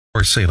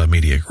or Salem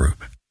Media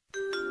Group.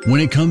 When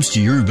it comes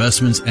to your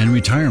investments and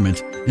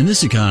retirement, in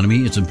this economy,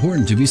 it's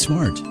important to be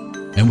smart.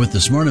 And with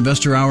the Smart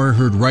Investor Hour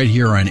heard right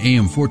here on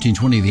AM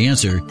 1420 The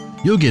Answer,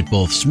 you'll get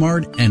both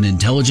smart and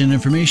intelligent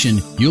information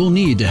you'll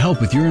need to help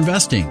with your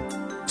investing.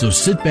 So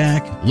sit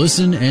back,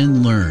 listen,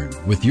 and learn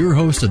with your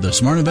host of the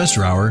Smart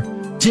Investor Hour,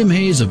 Tim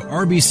Hayes of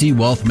RBC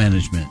Wealth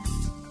Management.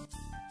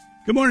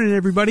 Good morning,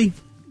 everybody.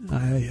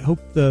 I hope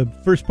the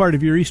first part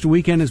of your Easter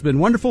weekend has been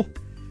wonderful,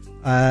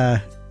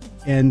 or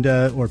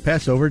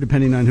Passover,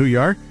 depending on who you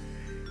are.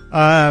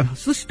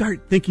 So let's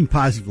start thinking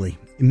positively.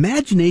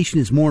 Imagination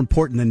is more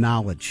important than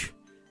knowledge.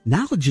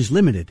 Knowledge is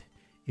limited.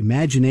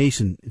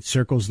 Imagination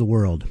encircles the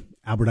world.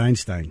 Albert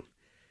Einstein.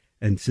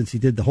 And since he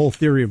did the whole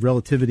theory of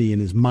relativity in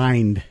his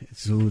mind,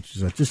 which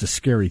is just a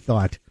scary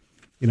thought,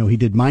 he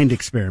did mind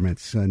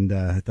experiments, and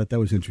I thought that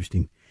was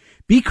interesting.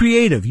 Be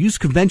creative, use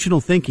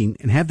conventional thinking,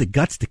 and have the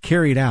guts to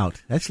carry it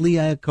out. That's Lee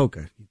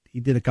Iacocca. He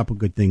did a couple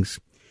good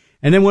things.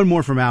 And then one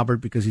more from Albert,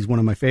 because he's one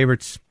of my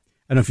favorites.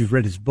 I don't know if you've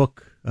read his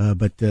book,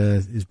 but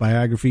his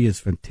biography is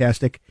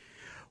fantastic.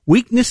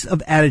 Weakness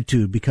of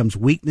attitude becomes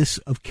weakness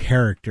of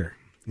character.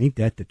 Ain't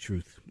that the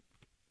truth?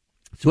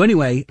 So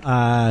anyway,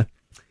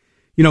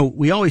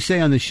 we always say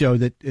on the show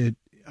that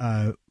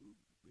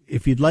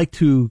if you'd like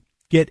to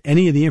get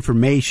any of the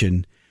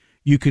information,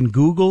 you can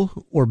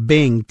Google or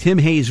Bing Tim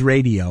Hayes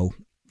Radio,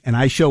 and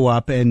I show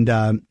up. And,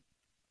 I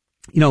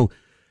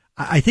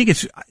think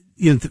it's,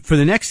 for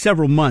the next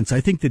several months, I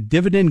think the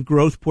dividend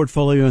growth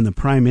portfolio and the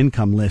prime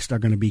income list are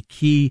going to be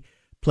key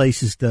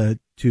places to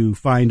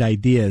find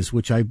ideas,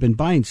 which I've been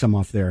buying some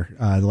off there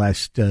the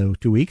last 2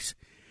 weeks.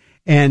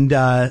 And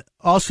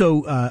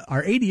also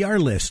our ADR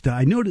list.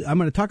 I know I'm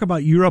going to talk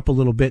about Europe a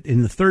little bit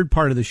in the third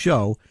part of the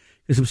show,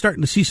 because I'm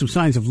starting to see some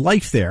signs of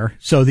life there.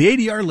 So the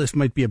ADR list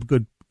might be a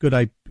good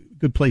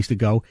place to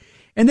go.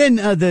 And then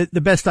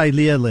the best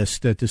idea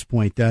list at this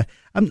point.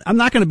 I'm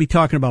not going to be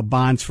talking about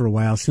bonds for a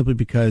while, simply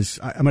because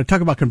I'm going to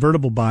talk about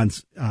convertible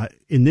bonds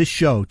in this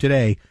show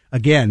today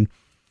again,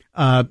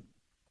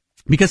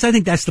 because I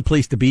think that's the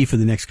place to be for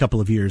the next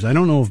couple of years. I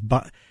don't know if,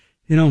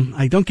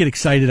 I don't get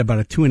excited about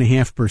a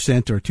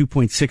 2.5% or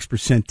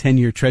 2.6%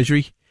 10-year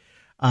Treasury.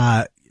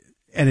 And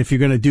if you're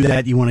going to do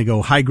that, you want to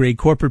go high-grade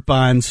corporate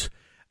bonds,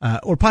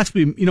 or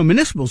possibly,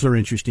 municipals are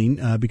interesting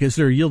because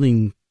they're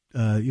yielding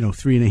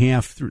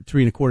 3.5%,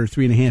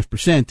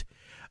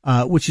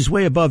 3.25%, which is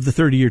way above the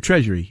 30-year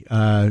Treasury.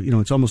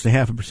 It's almost a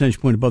half a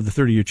percentage point above the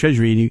 30-year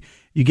Treasury, and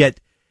you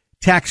get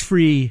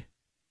tax-free,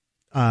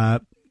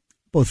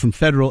 both from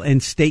federal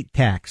and state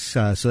tax.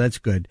 So that's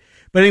good.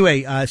 But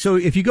anyway, so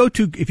if you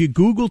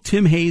Google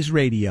Tim Hayes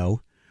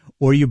Radio,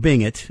 or you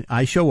Bing it,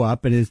 I show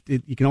up, and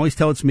you can always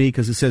tell it's me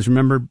because it says,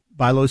 remember,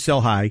 buy low,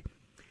 sell high.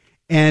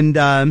 And,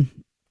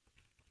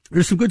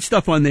 there's some good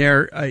stuff on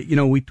there.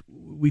 We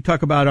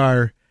talk about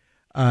our,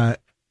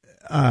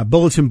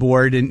 bulletin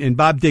board, and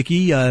Bob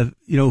Dickey,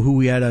 who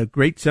we had a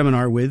great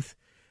seminar with,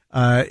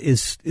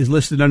 is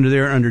listed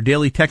under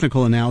daily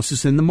technical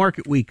analysis, and the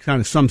market week kind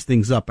of sums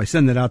things up. I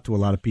send that out to a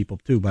lot of people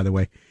too, by the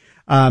way.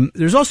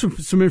 There's also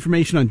some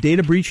information on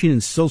data breaching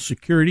and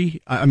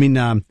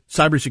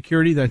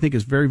cybersecurity that I think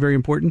is very, very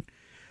important.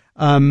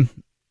 And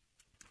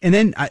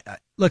then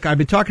I've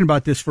been talking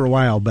about this for a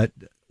while, but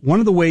one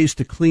of the ways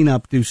to clean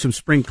up, do some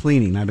spring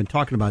cleaning, I've been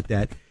talking about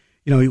that.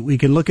 We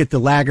can look at the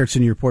laggards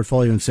in your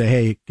portfolio and say,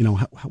 hey,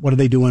 what are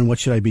they doing? What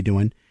should I be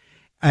doing?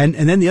 And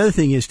then the other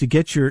thing is to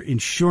get your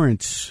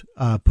insurance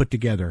put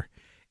together.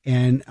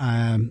 And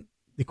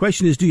the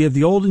question is, do you have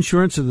the old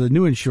insurance or the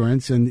new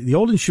insurance? And the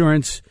old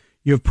insurance,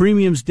 you have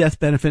premiums, death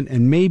benefit,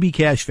 and maybe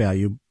cash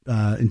value.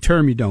 In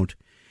term, you don't.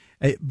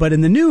 But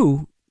in the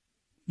new,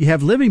 you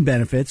have living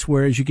benefits,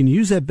 whereas you can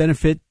use that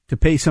benefit to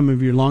pay some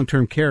of your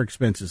long-term care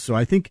expenses. So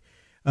I think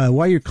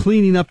while you're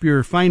cleaning up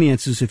your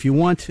finances, if you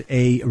want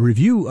a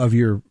review of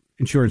your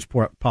insurance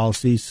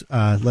policies,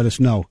 let us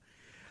know.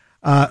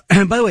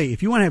 And by the way,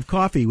 if you want to have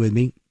coffee with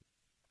me,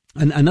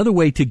 another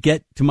way to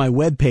get to my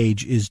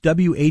webpage is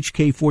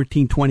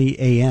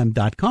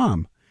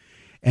WHK1420am.com.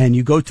 And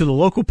you go to the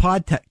local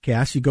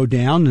podcast, you go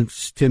down,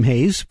 it's Tim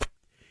Hayes,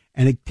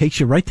 and it takes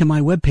you right to my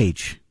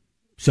webpage.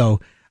 So,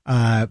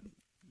 there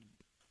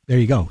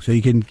you go. So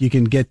you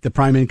can get the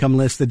prime income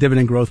list, the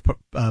dividend growth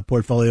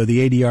portfolio,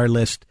 the ADR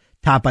list,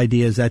 top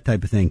ideas, that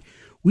type of thing.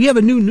 We have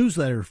a new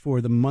newsletter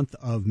for the month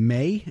of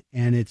May,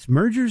 and it's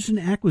mergers and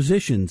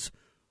acquisitions.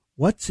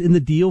 What's in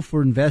the deal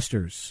for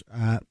investors?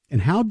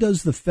 And how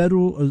does the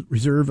Federal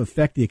Reserve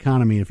affect the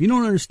economy? If you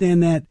don't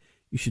understand that,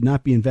 you should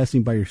not be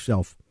investing by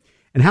yourself.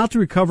 And how to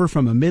recover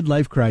from a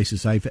midlife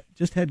crisis. I've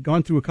just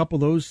gone through a couple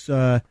of those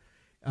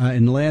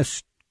in the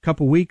last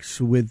couple of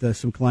weeks with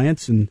some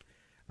clients, and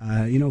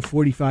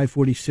 45,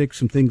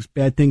 46,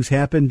 bad things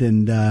happened,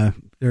 and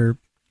they're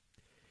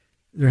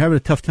having a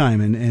tough time,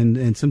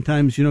 and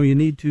sometimes you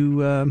need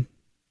to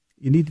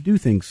do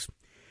things.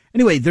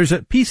 Anyway, there's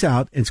a piece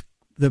out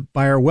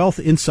by our Wealth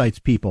Insights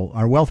people,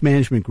 our wealth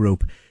management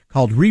group,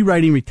 called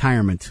Rewriting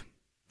Retirement.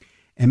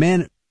 And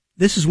man,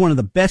 this is one of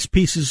the best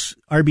pieces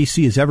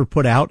RBC has ever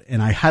put out,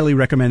 and I highly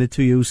recommend it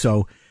to you.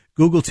 So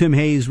Google Tim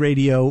Hayes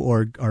Radio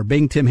or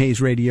Bing Tim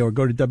Hayes Radio or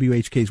go to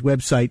WHK's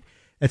website.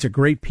 That's a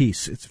great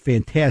piece. It's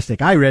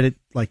fantastic. I read it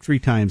like 3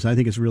 times. I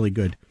think it's really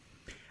good.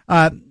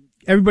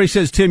 Everybody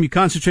says, Tim, you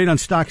concentrate on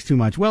stocks too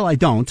much. Well, I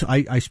don't.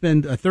 I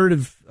spend a third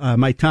of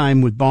my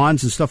time with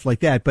bonds and stuff like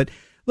that. But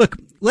look,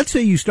 let's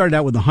say you started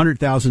out with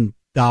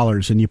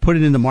 $100,000 and you put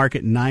it in the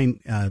market in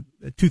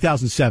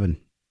 2007.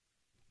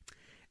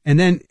 And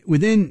then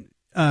within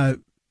 2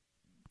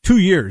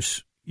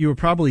 years, you were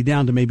probably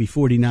down to maybe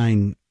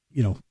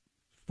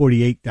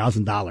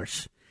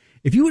 $48,000.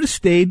 If you would have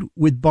stayed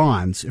with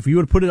bonds, if you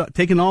would have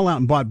taken all out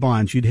and bought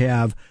bonds, you'd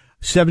have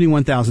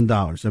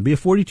 $71,000. That'd be a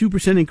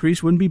 42%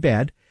 increase. Wouldn't be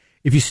bad.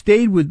 If you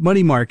stayed with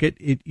money market,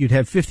 you'd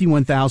have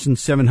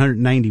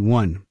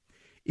 $51,791.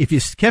 If you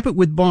kept it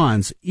with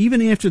bonds,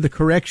 even after the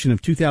correction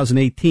of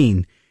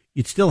 2018,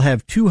 you'd still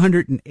have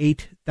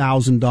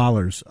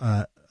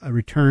 $208,000, a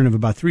return of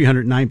about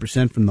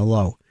 309% from the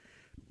low.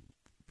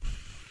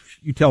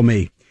 You tell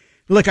me.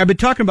 Look, I've been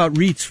talking about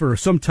REITs for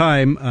some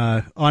time,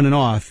 on and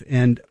off,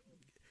 and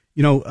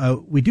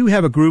we do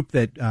have a group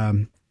that,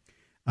 a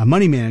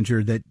money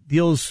manager that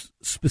deals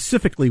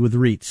specifically with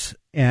REITs,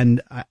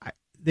 and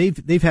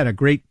they've had a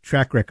great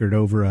track record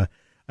over a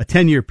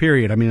 10-year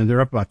period. I mean,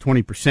 they're up about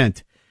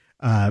 20%.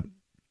 And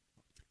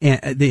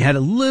they had a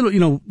little,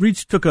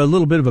 REITs took a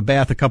little bit of a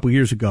bath a couple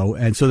years ago,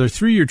 and so their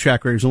 3-year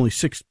track record is only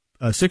 6%.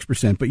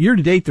 But year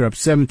to date, they're up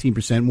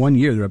 17%. 1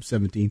 year, they're up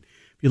 17%. If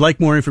you'd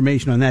like more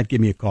information on that, give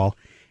me a call.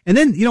 And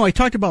then, I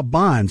talked about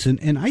bonds,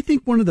 and I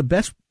think one of the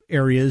best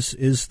areas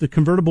is the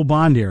convertible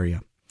bond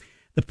area.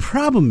 The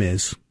problem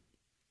is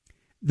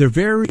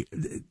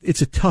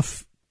it's a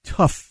tough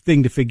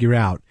thing to figure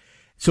out.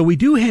 So we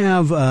do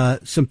have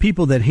some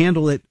people that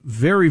handle it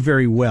very,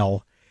 very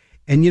well.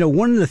 And,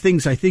 one of the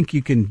things I think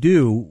you can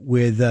do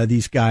with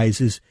these guys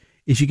is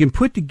you can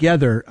put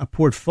together a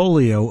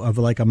portfolio of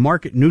like a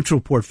market neutral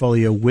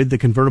portfolio with the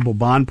convertible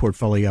bond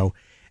portfolio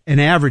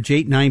and average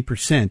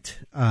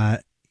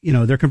 8-9%.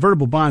 Their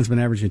convertible bonds have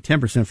been averaging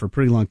 10% for a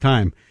pretty long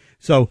time.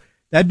 So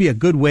that'd be a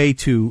good way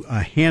to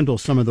handle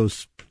some of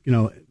those,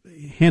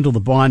 handle the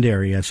bond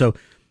area. So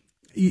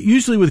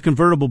usually with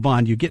convertible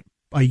bond, you get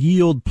a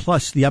yield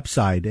plus the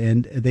upside,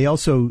 and they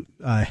also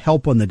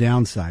help on the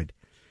downside.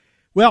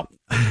 Well,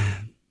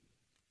 I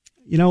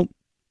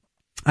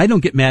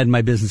don't get mad in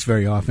my business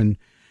very often,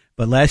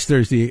 but last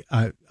Thursday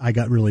I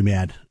got really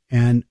mad.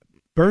 And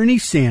Bernie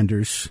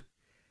Sanders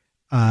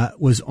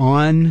was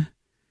on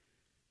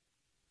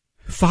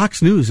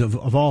Fox News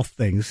of all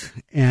things,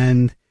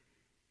 and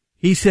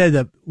he said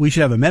that we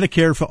should have a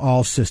Medicare for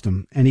all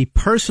system, and he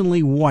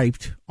personally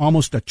wiped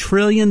almost $1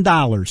 trillion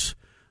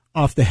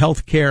off the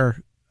health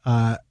care,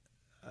 of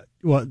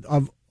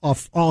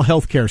all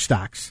healthcare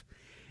stocks.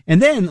 And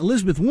then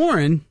Elizabeth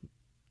Warren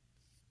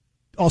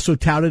also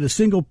touted a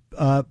single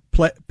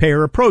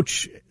payer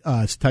approach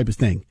type of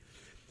thing.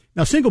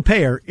 Now, single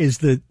payer is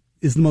the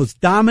most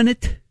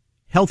dominant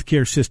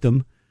healthcare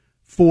system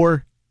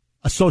for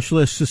a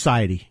socialist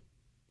society.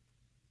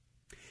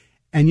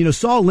 And,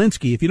 Saul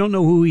Alinsky, if you don't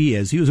know who he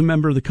is, he was a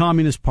member of the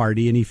Communist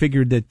Party, and he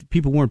figured that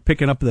people weren't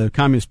picking up the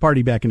Communist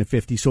Party back in the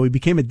 50s, so he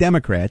became a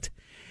Democrat.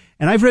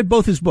 And I've read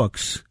both his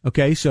books,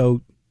 okay?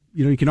 So,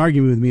 you can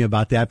argue with me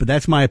about that, but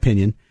that's my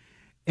opinion.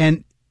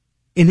 And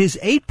in his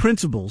 8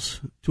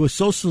 principles to a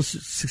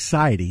socialist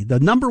society,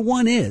 the number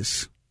one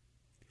is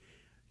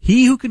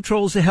he who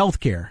controls the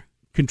healthcare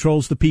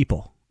controls the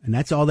people. And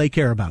that's all they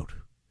care about,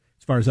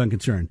 as far as I'm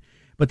concerned.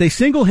 But they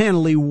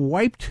single-handedly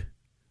wiped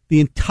the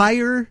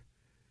entire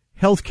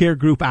healthcare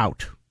group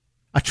out.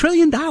 $1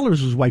 trillion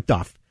was wiped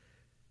off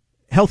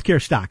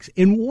healthcare stocks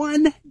in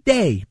one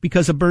day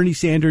because of Bernie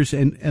Sanders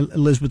and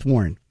Elizabeth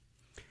Warren.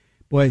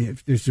 Boy,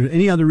 if there's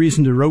any other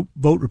reason to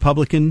vote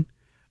Republican,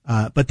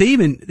 but they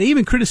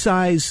even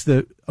criticize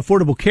the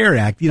Affordable Care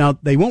Act.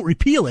 They won't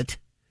repeal it,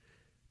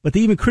 but they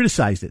even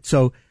criticized it.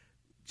 So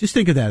just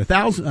think of that.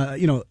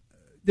 1,000,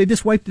 they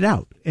just wiped it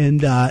out.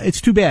 And,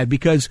 it's too bad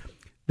because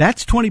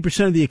that's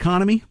 20% of the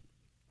economy.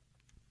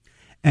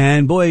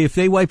 And boy, if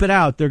they wipe it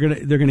out, they're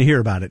going to hear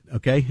about it.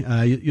 Okay.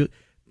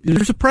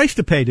 There's a price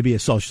to pay to be a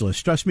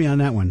socialist. Trust me on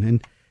that one.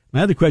 And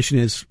my other question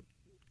is,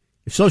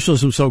 if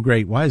socialism is so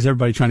great, why is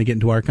everybody trying to get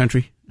into our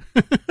country?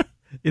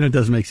 It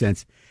doesn't make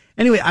sense.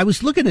 Anyway, I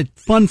was looking at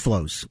fund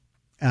flows.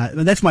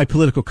 That's my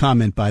political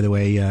comment, by the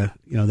way.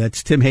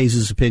 That's Tim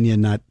Hayes'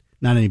 opinion, not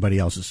anybody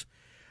else's.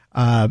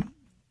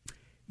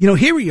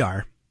 Here we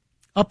are,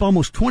 up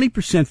almost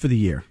 20% for the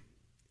year.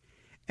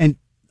 And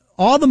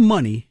all the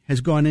money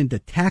has gone into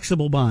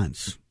taxable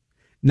bonds.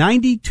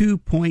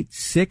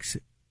 $92.6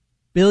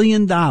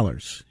 billion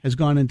has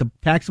gone into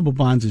taxable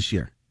bonds this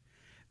year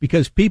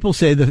because people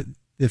say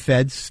the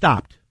Fed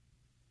stopped.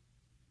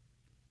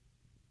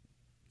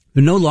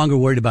 They're no longer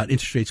worried about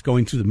interest rates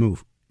going through the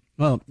move.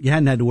 Well, you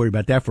hadn't had to worry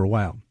about that for a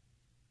while.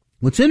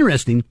 What's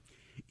interesting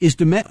is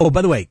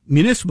by the way,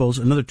 municipals,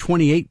 another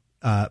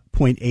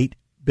 $28.8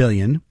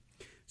 billion.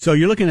 So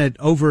you're looking at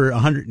over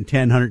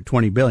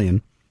 120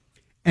 billion.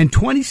 And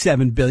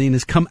 $27 billion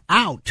has come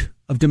out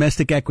of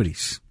domestic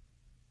equities.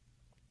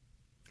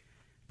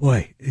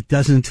 boy, it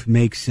doesn't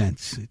make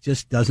sense. It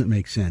just doesn't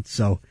make sense.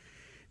 So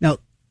now,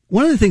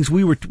 one of the things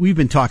we've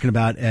been talking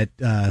about at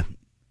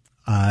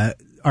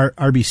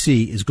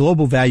RBC is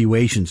global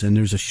valuations, and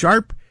there's a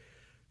sharp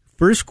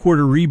first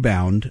quarter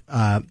rebound,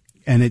 and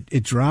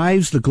it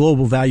drives the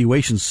global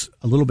valuations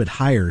a little bit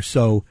higher.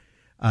 So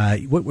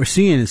what we're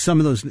seeing is some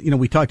of those,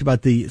 we talked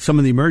about some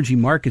of the emerging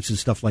markets and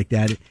stuff like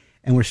that,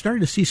 and we're starting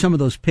to see some of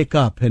those pick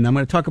up, and I'm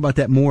going to talk about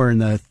that more in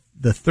the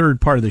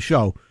third part of the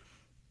show.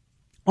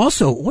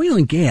 Also, oil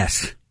and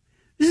gas.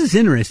 This is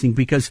interesting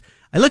because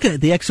I look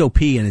at the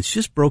XOP and it's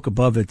just broke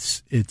above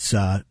its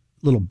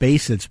little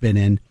base it's been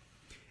in.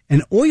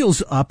 And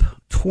oil's up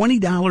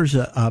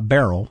 $20 a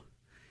barrel.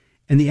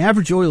 And the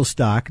average oil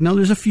stock, now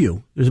there's a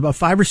few. There's about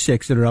 5 or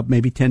 6 that are up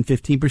maybe 10,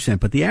 15%.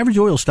 But the average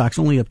oil stock's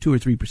only up 2 or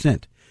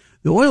 3%.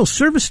 The oil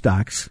service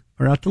stocks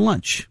are out to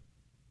lunch.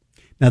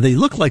 Now they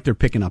look like they're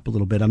picking up a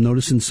little bit. I'm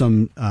noticing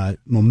some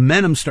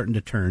momentum starting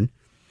to turn.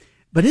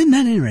 But isn't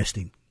that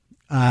interesting?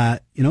 I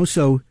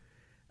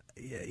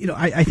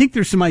think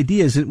there's some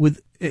ideas and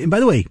by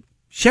the way,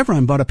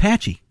 Chevron bought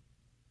Apache.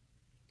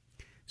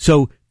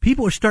 So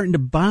people are starting to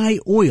buy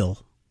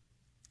oil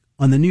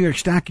on the New York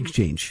Stock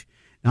Exchange.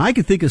 Now I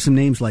could think of some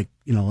names like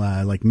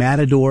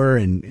Matador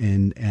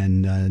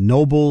and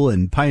Noble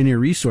and Pioneer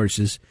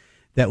Resources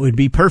that would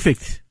be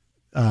perfect,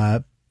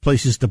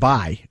 places to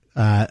buy.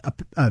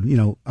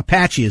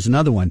 Apache is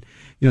another one.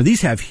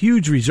 These have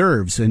huge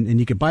reserves and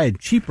you could buy it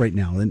cheap right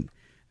now. And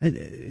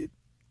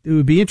it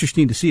would be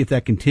interesting to see if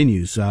that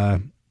continues.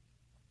 I've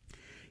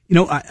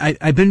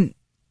been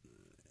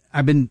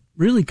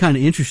really kind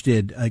of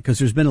interested because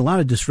there's been a lot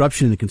of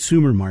disruption in the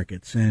consumer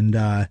markets,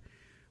 and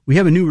we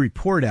have a new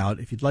report out.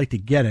 If you'd like to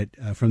get it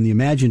from the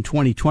Imagine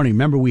 2020.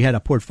 Remember, we had a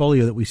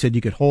portfolio that we said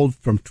you could hold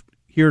from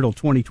here till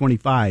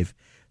 2025.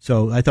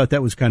 So I thought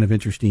that was kind of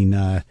interesting.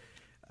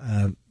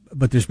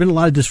 But there's been a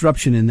lot of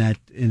disruption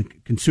in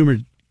consumer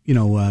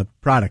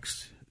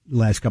products the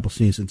last couple of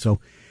seasons. So.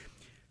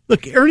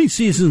 Look, earnings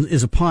season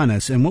is upon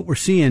us, and what we're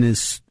seeing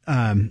is,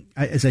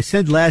 as I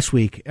said last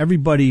week,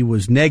 everybody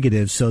was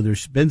negative, so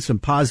there's been some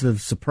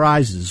positive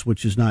surprises,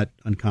 which is not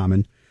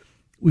uncommon.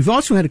 We've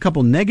also had a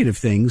couple negative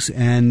things,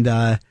 and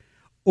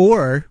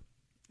or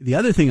the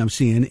other thing I'm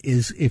seeing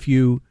is if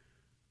you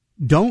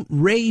don't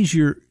raise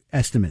your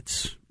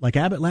estimates, like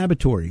Abbott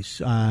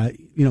Laboratories,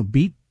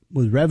 beat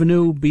with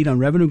revenue, beat on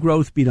revenue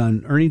growth, beat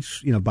on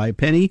earnings, by a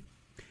penny,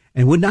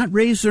 and would not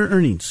raise their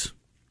earnings.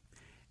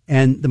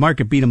 And the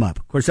market beat them up.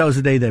 Of course, that was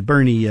the day that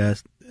Bernie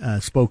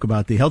spoke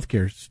about the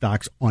healthcare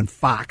stocks on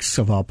Fox,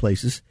 of all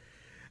places.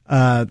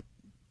 So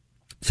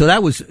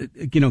that was,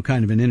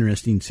 kind of an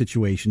interesting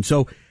situation.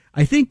 So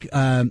I think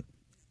the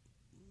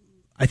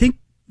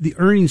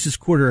earnings this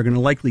quarter are going to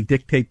likely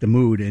dictate the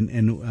mood,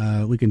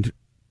 and we can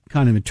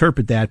kind of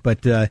interpret that.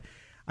 But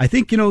I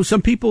think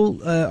some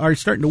people are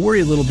starting to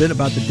worry a little bit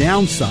about the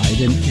downside,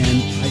 and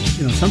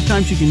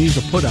sometimes you can use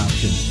a put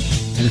option.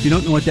 And if you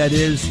don't know what that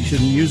is, you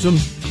shouldn't use them.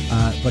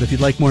 But if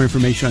you'd like more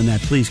information on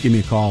that, please give me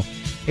a call,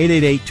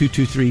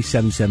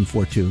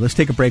 888-223-7742. Let's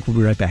take a break. We'll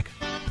be right back.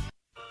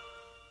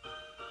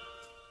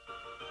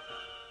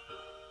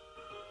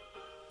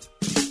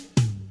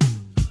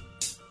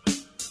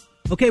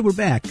 Okay, we're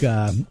back.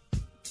 I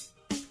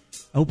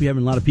hope you're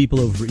having a lot of people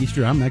over for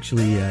Easter. I'm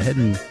actually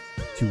heading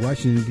to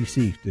Washington,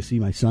 D.C. to see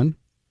my son,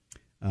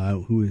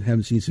 who I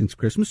haven't seen since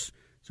Christmas.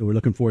 So we're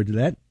looking forward to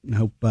that. I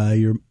hope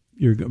you're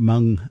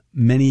among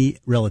many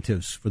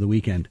relatives for the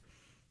weekend.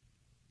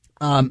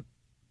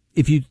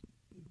 If you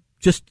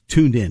just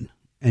tuned in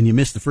and you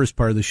missed the first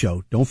part of the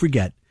show, don't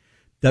forget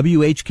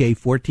WHK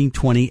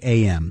 1420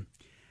 AM.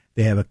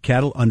 They have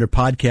under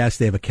podcast.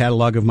 They have a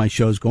catalog of my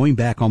shows going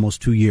back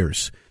almost 2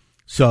 years.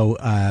 So,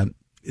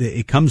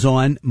 it comes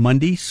on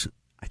Mondays.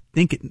 I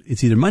think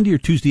it's either Monday or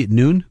Tuesday at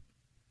noon.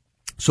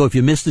 So if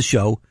you missed the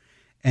show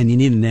and you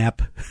need a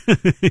nap,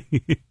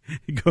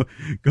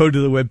 go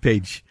to the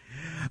webpage.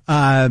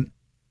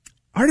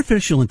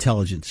 Artificial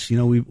intelligence.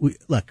 We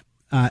look,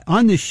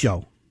 on this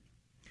show,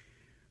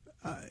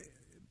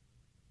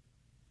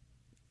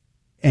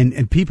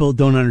 and people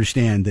don't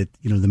understand that,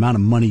 the amount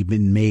of money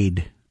been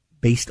made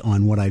based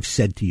on what I've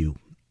said to you.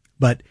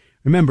 But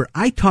remember,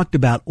 I talked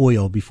about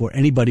oil before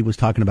anybody was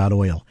talking about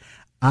oil.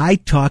 I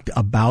talked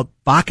about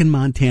Bakken,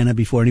 Montana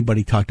before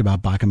anybody talked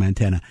about Bakken,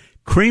 Montana.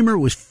 Kramer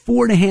was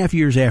 4.5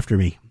 years after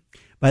me.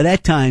 By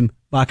that time,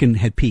 Bakken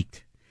had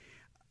peaked.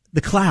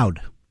 The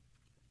cloud.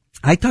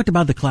 I talked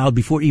about the cloud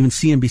before even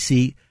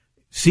CNBC.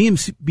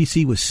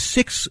 CNBC was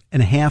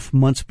 6.5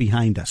 months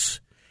behind us.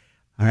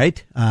 All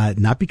right.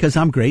 Not because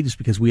I'm great. It's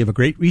because we have a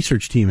great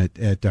research team at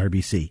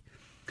RBC.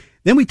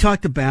 Then we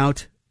talked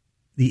about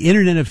the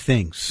Internet of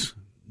Things.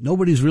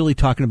 Nobody's really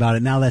talking about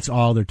it. Now that's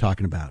all they're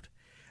talking about.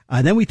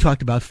 Then we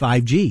talked about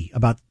 5G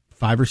about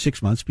 5 or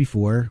 6 months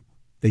before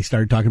they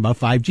started talking about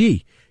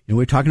 5G. We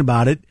were talking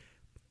about it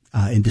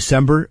in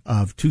December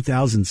of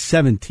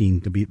 2017,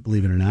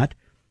 believe it or not.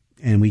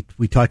 And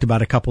we talked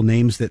about a couple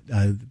names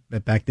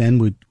that back then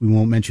we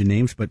won't mention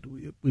names, but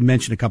we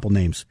mentioned a couple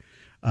names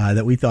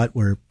that we thought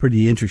were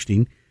pretty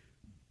interesting.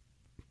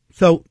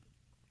 So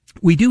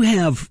we do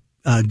have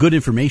good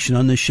information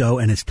on this show,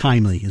 and it's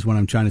timely, is what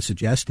I'm trying to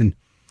suggest. And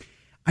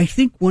I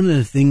think one of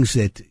the things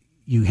that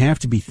you have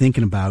to be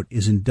thinking about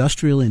is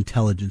industrial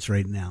intelligence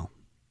right now.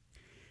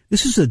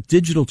 This is a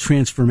digital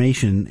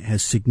transformation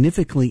has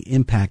significantly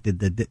impacted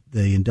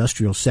the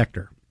industrial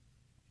sector,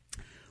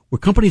 where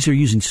companies are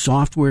using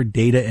software,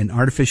 data, and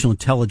artificial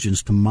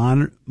intelligence to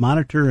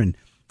monitor and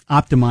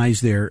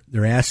optimize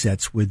their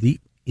assets with the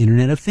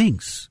Internet of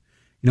Things.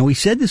 You know, we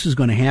said this was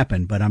going to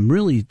happen, but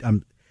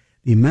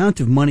the amount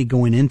of money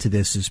going into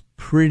this is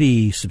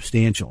pretty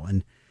substantial.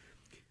 And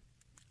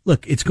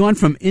look, it's gone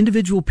from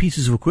individual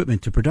pieces of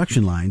equipment to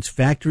production lines,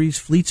 factories,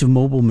 fleets of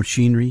mobile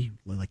machinery,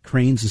 like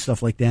cranes and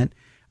stuff like that,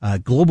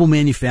 global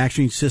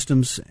manufacturing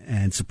systems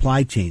and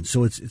supply chains.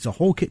 So it's a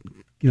whole kit,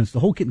 it's the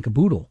whole kit and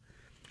caboodle.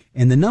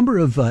 And the number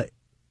of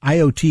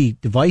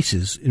IoT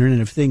devices,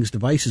 Internet of Things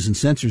devices and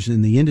sensors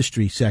in the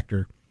industry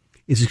sector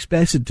is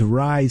expected to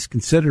rise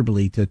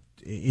considerably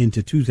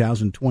into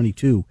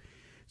 2022.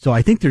 So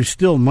I think there's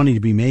still money to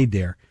be made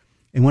there.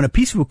 And when a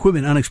piece of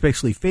equipment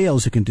unexpectedly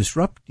fails, it can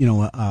disrupt,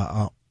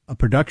 a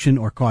production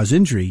or cause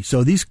injury.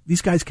 So these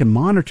guys can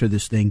monitor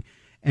this thing,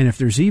 and if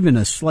there's even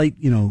a slight,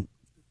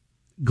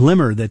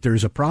 glimmer that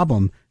there's a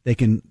problem, they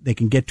can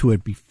get to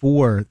it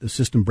before the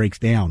system breaks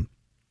down.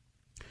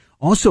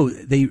 Also,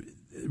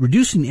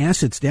 reducing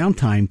assets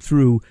downtime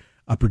through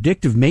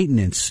predictive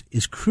maintenance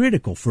is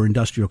critical for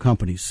industrial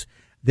companies.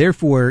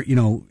 Therefore,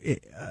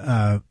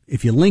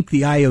 if you link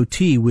the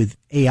IoT with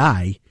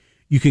AI,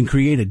 you can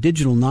create a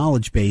digital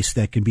knowledge base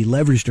that can be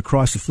leveraged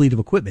across a fleet of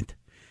equipment,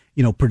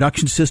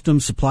 production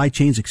systems, supply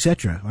chains,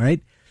 etc. All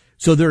right.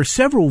 So there are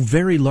several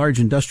very large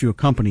industrial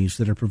companies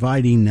that are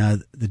providing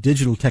the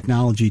digital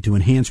technology to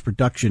enhance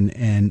production,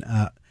 and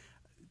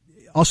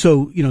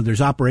also, there's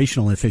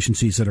operational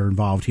efficiencies that are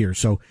involved here.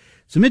 So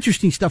some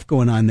interesting stuff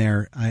going on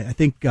there. I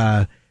think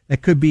that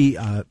could be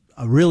a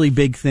really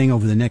big thing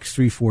over the next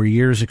 3-4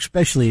 years,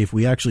 especially if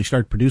we actually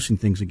start producing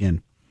things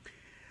again.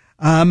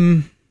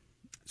 I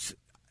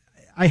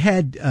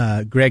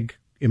had Greg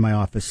in my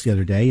office the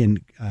other day,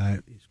 and he's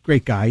a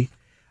great guy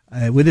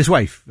with his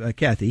wife,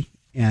 Kathy,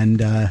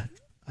 and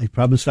I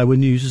promised I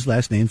wouldn't use his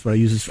last name, but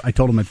I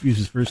told him I'd use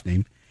his first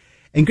name.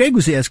 And Greg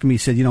was asking me, he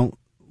said,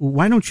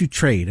 why don't you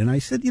trade? And I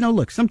said,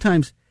 look,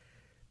 sometimes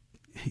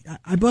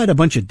I bought a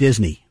bunch of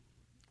Disney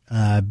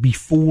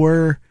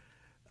before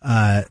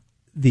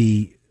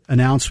the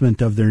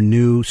announcement of their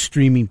new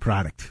streaming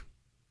product.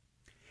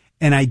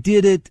 And I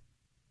did it,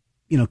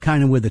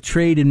 kind of with a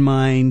trade in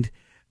mind.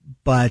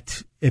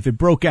 But if it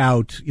broke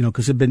out,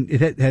 because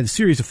it had a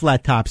series of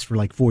flat tops for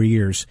like 4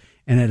 years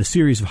and had a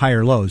series of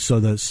higher lows. So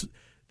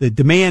the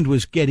demand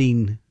was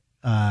getting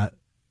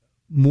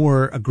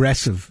more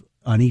aggressive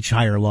on each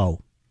higher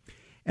low.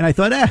 And I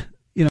thought,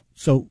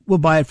 so we'll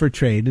buy it for a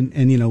trade.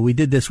 And we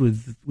did this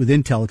with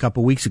Intel a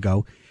couple of weeks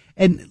ago.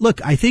 And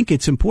look, I think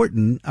it's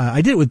important.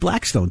 I did it with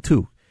Blackstone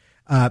too.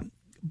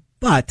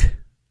 But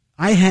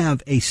I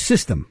have a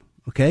system,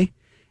 okay?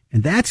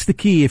 And that's the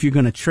key if you're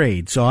going to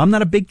trade. So I'm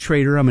not a big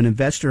trader. I'm an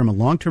investor. I'm a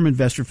long-term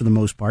investor for the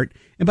most part.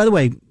 And by the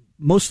way,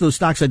 most of those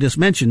stocks I just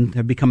mentioned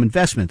have become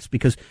investments,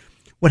 because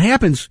what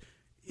happens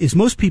is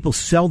most people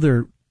sell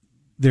their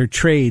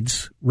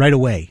trades right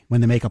away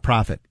when they make a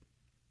profit.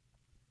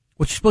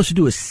 What you're supposed to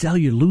do is sell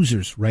your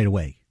losers right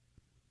away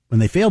when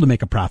they fail to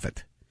make a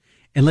profit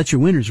and let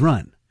your winners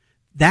run.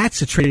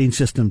 That's a trading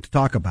system to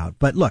talk about.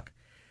 But look,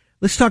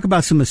 let's talk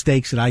about some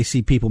mistakes that I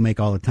see people make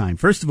all the time.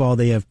 First of all,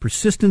 they have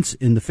persistence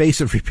in the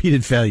face of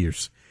repeated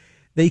failures.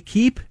 They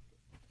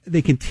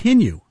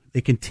continue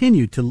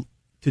to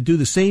do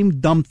the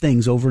same dumb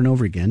things over and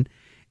over again,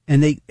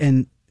 and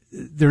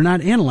they're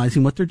not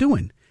analyzing what they're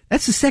doing.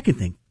 That's the second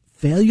thing.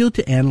 Failure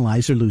to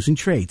analyze their losing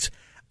trades.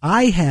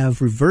 I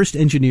have reverse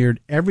engineered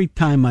every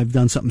time I've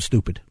done something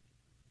stupid.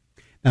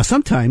 Now,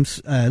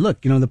 sometimes,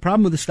 look, the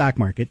problem with the stock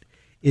market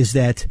is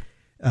that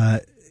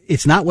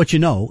it's not what you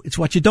know, it's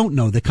what you don't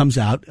know that comes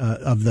out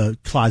of the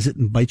closet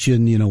and bites you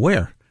in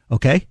where.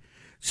 Okay?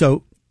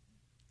 So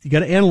you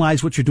got to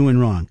analyze what you're doing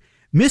wrong.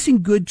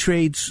 Missing good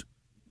trades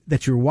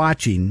that you're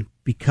watching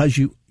because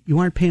you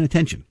aren't paying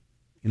attention.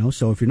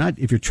 So if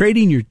you're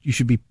trading, you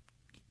should be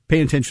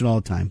paying attention all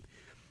the time.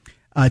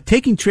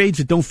 Taking trades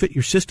that don't fit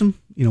your system,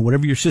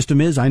 whatever your system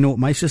is. I know what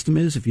my system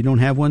is. If you don't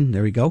have one,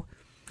 there we go.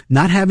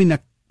 Not having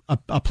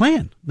a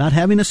plan, not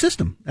having a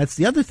system. That's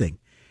the other thing.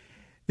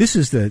 This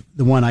is the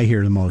one I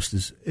hear the most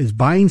is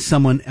buying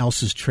someone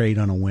else's trade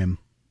on a whim.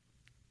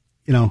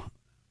 I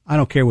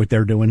don't care what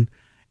they're doing.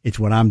 It's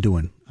what I'm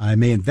doing. I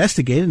may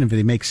investigate it, and if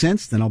they make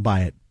sense, then I'll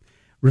buy it.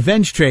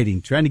 Revenge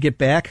trading, trying to get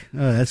back.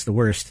 Oh, that's the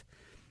worst.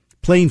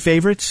 Playing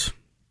favorites.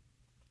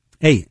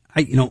 Hey,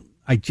 I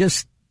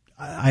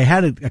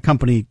had a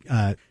company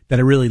that I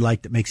really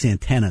liked that makes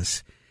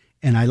antennas,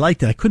 and I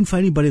liked it. I couldn't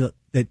find anybody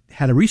that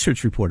had a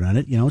research report on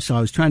it, so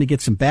I was trying to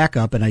get some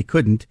backup, and I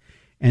couldn't.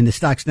 And the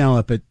stock's now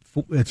up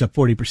it's up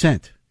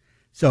 40%.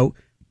 So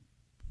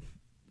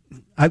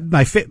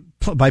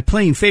by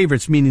playing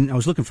favorites, meaning I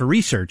was looking for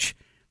research,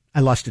 I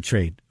lost a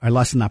trade. I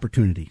lost an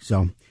opportunity.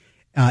 So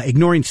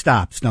ignoring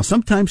stops. Now,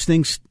 sometimes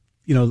things,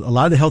 a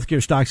lot of the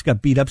healthcare stocks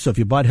got beat up. So if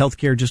you bought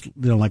healthcare just,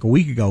 like a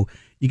week ago,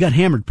 you got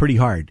hammered pretty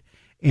hard.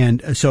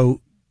 And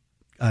so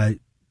the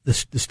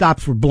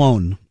stops were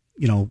blown,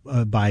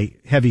 by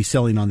heavy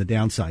selling on the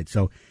downside.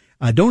 So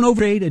don't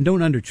overtrade and don't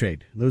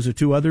undertrade. Those are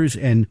two others.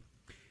 And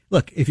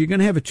look, if you're going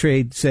to have a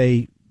trade,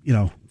 say,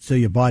 so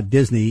you bought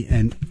Disney,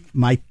 and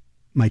my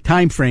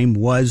time frame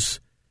was,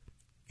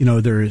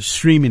 their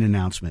streaming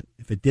announcement.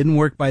 If it didn't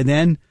work by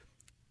then,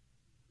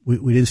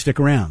 we didn't stick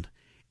around.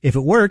 If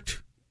it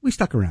worked, we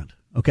stuck around.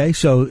 Okay,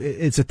 so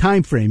it's a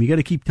time frame. You got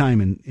to keep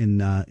time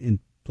in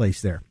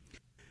place there.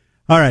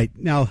 All right,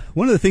 now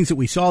one of the things that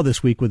we saw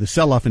this week with the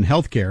sell-off in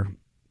healthcare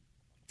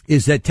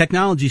is that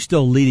technology is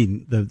still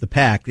leading the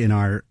pack in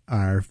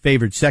our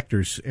favored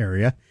sectors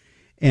area,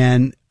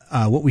 and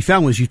what we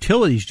found was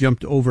utilities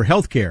jumped over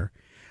healthcare,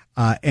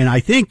 and I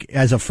think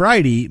as of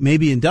Friday,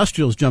 maybe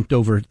industrials jumped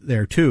over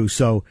there too.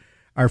 So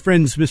our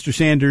friends Mr.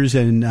 Sanders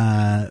and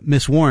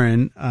Miss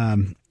Warren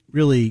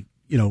really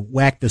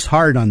whacked us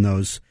hard on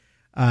those.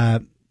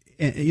 And,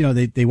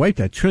 they wiped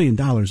 $1 trillion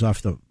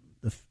off the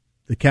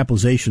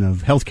capitalization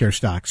of healthcare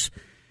stocks.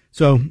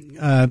 So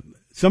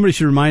somebody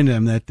should remind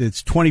them that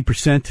it's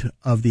 20%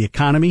 of the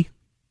economy.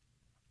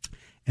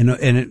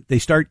 And they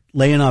start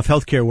laying off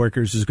healthcare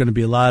workers, there's going to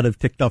be a lot of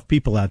ticked off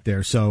people out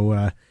there.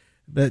 So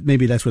but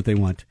maybe that's what they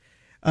want.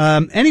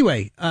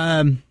 Anyway,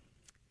 I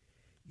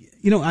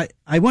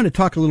want to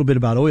talk a little bit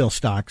about oil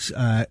stocks.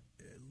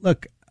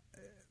 Look,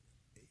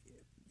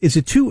 is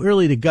it too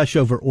early to gush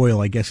over oil,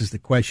 I guess is the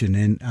question.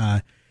 And,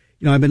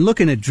 I've been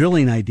looking at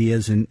drilling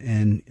ideas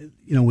and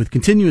with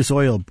continuous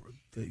oil,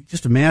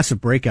 just a massive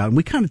breakout. And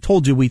we kind of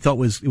told you we thought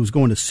it was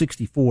going to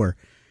 64.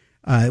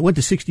 It went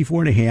to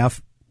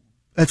 64.5.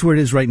 That's where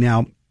it is right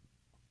now.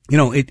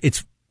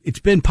 It's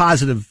been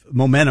positive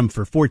momentum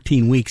for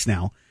 14 weeks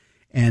now.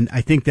 And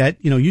I think that,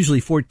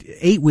 usually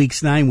 8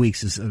 weeks, 9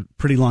 weeks is a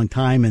pretty long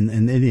time. And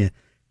then you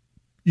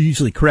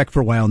usually correct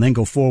for a while and then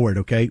go forward.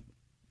 Okay.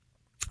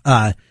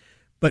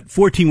 But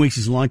 14 weeks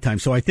is a long time.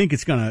 So I think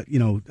it's going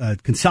to,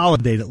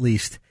 consolidate at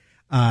least.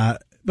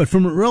 But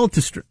from a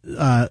relative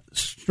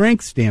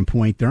strength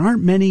standpoint, there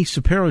aren't many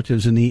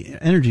superlatives in the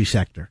energy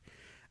sector.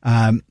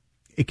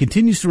 It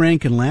continues to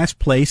rank in last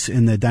place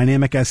in the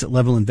dynamic asset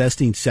level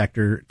investing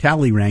sector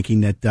tally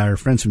ranking that our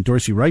friends from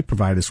Dorsey Wright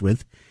provide us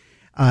with.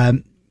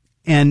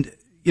 And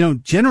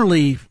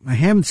generally, I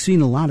haven't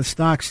seen a lot of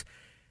stocks.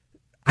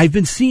 I've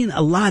been seeing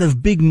a lot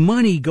of big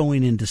money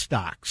going into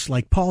stocks,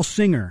 like Paul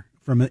Singer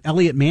from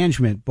Elliott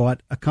Management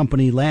bought a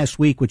company last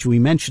week, which we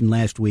mentioned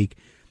last week,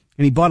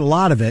 and he bought a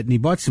lot of it, and he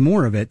bought some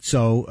more of it.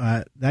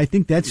 So I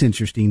think that's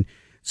interesting.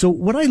 So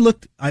what I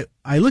looked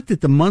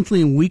at the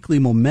monthly and weekly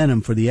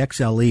momentum for the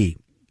XLE,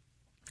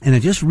 and it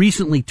just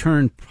recently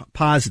turned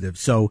positive.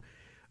 So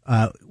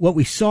what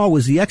we saw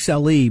was the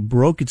XLE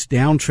broke its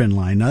downtrend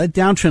line. Now that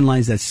downtrend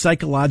line is that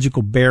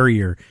psychological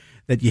barrier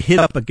that you hit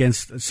up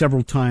against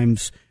several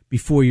times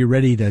before you're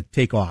ready to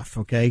take off.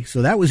 Okay,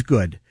 so that was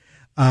good.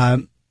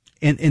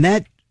 And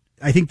that,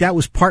 I think that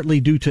was partly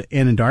due to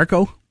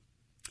Anadarko,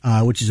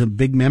 which is a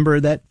big member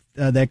of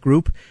that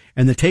group,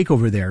 and the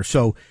takeover there.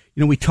 So,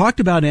 we talked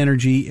about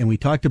energy, and we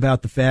talked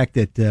about the fact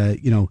that,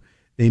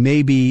 they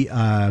may be,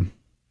 they're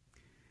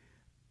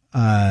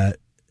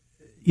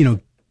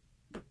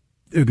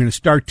going to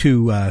start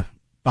to,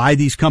 buy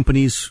these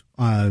companies,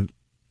 on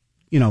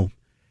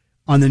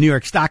the New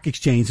York Stock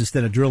Exchange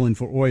instead of drilling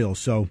for oil.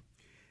 So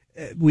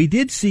we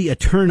did see a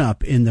turn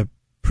up in the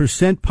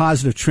percent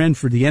positive trend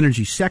for the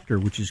energy sector,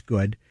 which is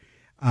good.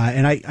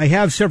 And I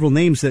have several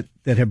names that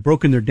have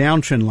broken their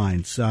downtrend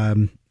lines,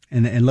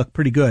 and look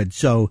pretty good.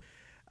 So,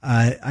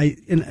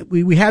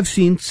 we have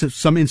seen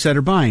some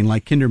insider buying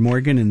like Kinder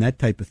Morgan and that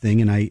type of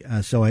thing.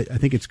 And so I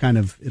think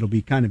it'll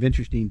be kind of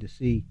interesting to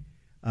see,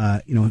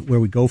 where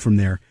we go from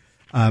there.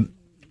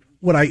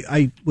 What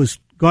I was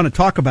going to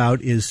talk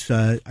about is,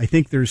 I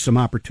think there's some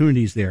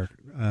opportunities there,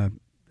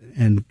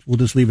 and we'll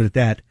just leave it at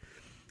that.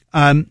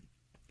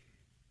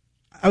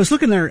 I was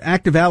looking at our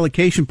active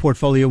allocation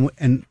portfolio,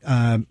 and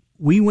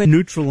we went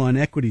neutral on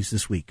equities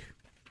this week.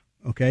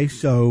 Okay,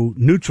 so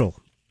neutral.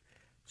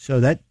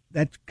 So that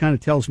kind of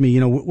tells me,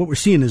 what we're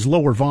seeing is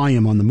lower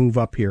volume on the move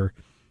up here,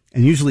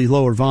 and usually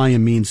lower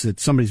volume means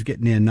that somebody's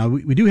getting in. Now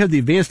we do have the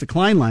advanced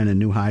decline line in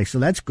new high, so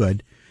that's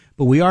good,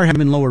 but we are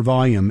having lower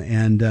volume,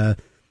 and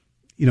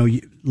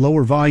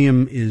lower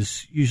volume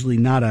is usually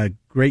not a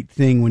great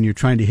thing when you're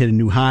trying to hit a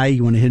new high.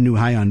 You want to hit a new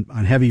high on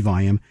heavy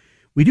volume.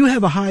 We do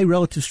have a high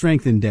relative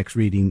strength index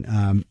reading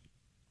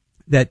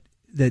that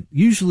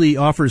usually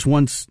offers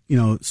one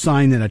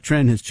sign that a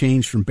trend has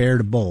changed from bear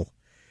to bull.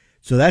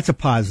 So that's a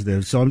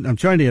positive. So I'm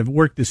trying to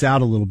work this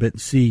out a little bit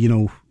and see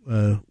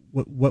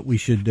what we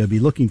should be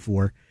looking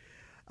for.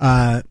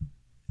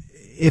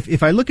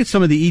 If I look at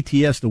some of the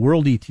ETFs, the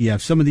world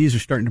ETFs, some of these are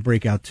starting to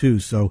break out too.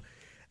 So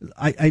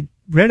I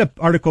read an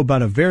article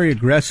about a very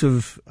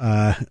aggressive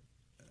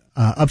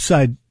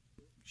upside,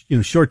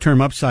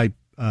 short-term upside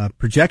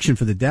projection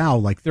for the Dow,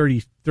 like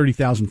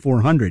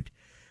 30,400,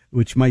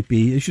 which might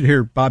be, you should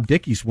hear Bob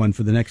Dickey's one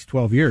for the next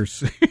 12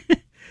 years.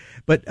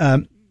 But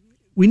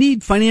we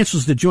need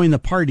financials to join the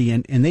party,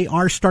 and they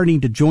are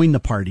starting to join the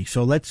party.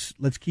 So let's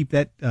keep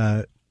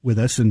that with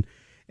us. And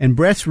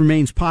breadth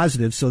remains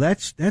positive, so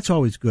that's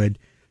always good.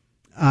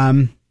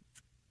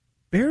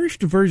 Bearish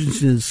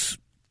divergences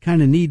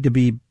kind of need to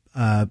be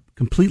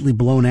completely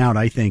blown out,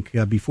 I think,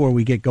 before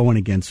we get going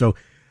again. So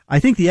I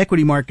think the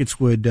equity markets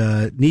would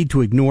need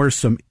to ignore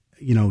some,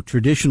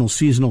 traditional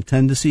seasonal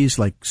tendencies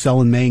like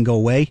sell in May and go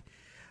away.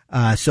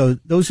 So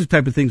those are the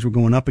type of things we're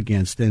going up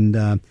against. And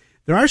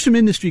there are some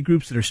industry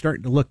groups that are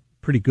starting to look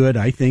pretty good,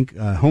 I think.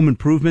 Home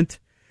improvement,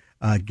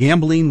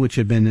 gambling, which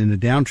had been in a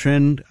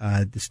downtrend,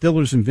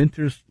 distillers and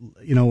vintners,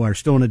 are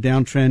still in a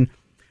downtrend.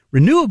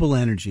 Renewable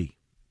energy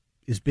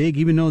is big,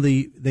 even though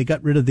they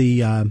got rid of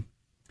the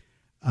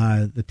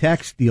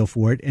tax deal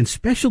for it. And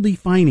specialty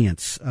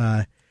finance,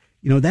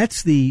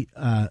 that's the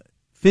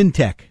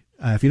fintech.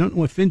 If you don't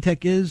know what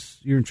fintech is,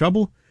 you're in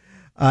trouble.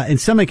 And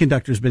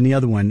semiconductor has been the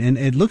other one. And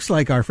it looks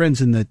like our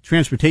friends in the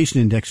transportation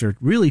index are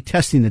really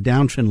testing the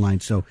downtrend line.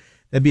 So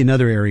that'd be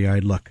another area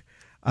I'd look.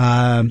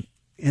 And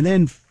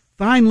then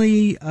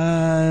finally,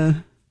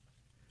 I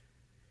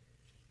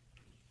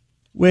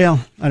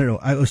don't know.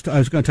 I was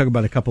going to talk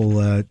about a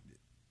couple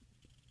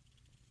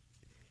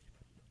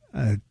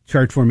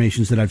chart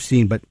formations that I've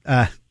seen, but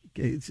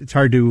it's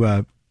hard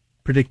to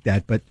predict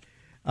that. But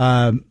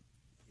I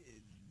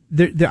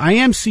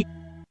am seeing.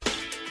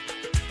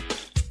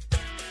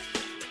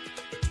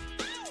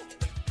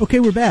 Okay,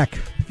 we're back.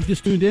 If you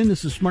just tuned in,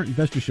 this is Smart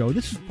Investor Show.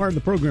 This is part of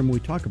the program where we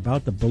talk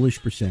about the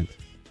bullish percent.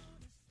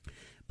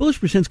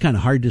 Bullish percent's kind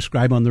of hard to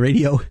describe on the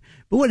radio,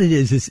 but what it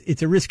is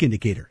it's a risk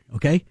indicator,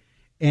 okay?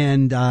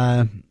 And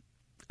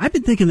I've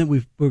been thinking that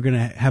we're going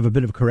to have a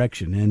bit of a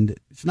correction, and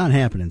it's not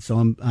happening, so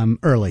I'm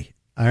early,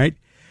 all right?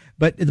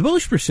 But the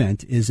bullish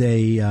percent is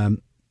a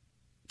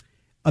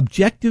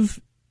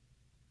objective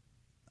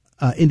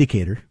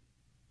indicator,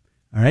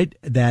 all right,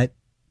 that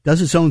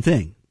does its own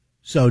thing.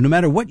 So no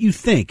matter what you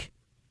think,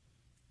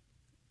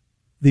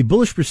 the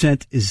bullish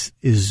percent is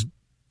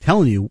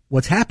telling you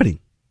what's happening.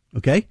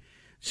 Okay.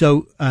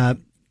 So,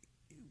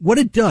 what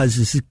it does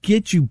is it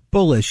gets you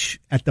bullish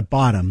at the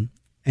bottom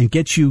and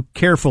gets you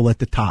careful at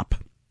the top.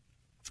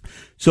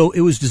 So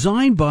it was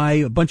designed by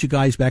a bunch of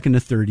guys back in the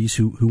 30s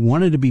who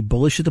wanted to be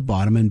bullish at the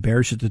bottom and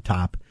bearish at the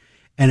top.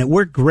 And it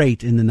worked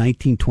great in the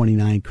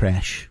 1929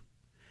 crash.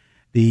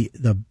 The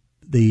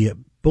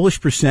bullish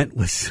percent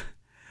was,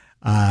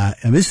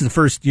 and this is the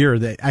first year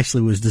that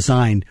actually was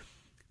designed,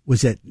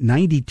 was at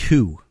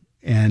 92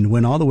 and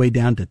went all the way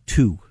down to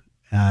 2,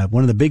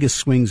 one of the biggest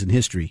swings in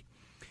history.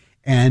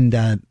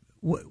 And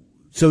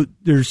so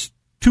there's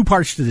two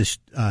parts to this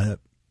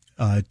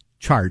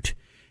chart.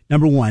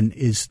 Number one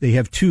is they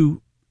have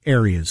two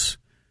areas.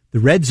 The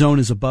red zone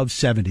is above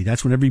 70.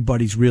 That's when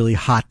everybody's really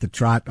hot to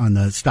trot on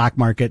the stock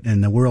market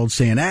and the world's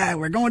saying,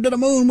 we're going to the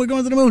moon, we're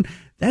going to the moon.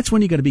 That's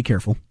when you got to be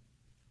careful.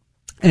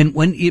 And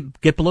when you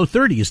get below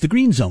 30 is the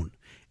green zone.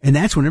 And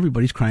that's when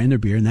everybody's crying their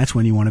beer, and that's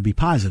when you want to be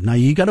positive. Now,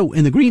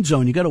 in the green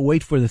zone, you got to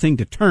wait for the thing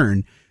to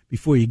turn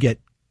before you get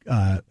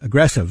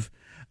aggressive.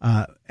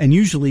 And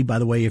usually, by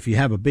the way, if you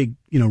have a big,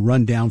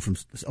 run down from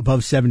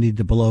above 70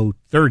 to below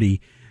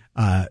 30,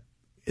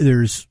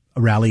 there's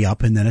a rally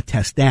up and then a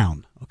test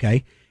down.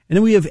 Okay. And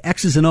then we have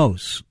X's and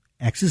O's.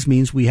 X's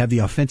means we have the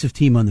offensive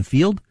team on the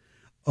field.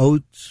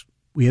 O's,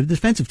 we have the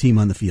defensive team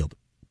on the field.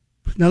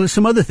 Now, there's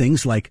some other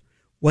things like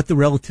what the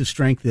relative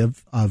strength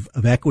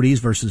of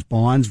equities versus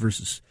bonds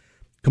versus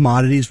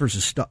commodities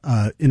versus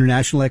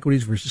international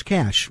equities versus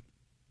cash.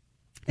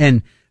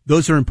 And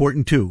those are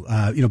important too.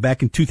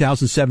 Back in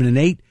 2007 and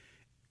 8,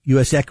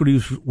 U.S.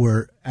 equities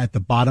were at the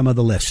bottom of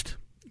the list.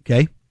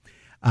 Okay.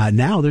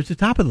 Now they're at the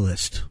top of the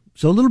list.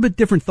 So a little bit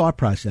different thought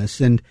process.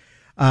 And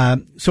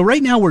so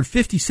right now we're at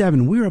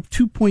 57. We're up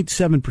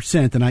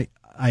 2.7%. And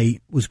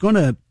I was going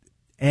to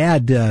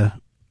add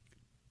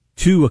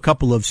to a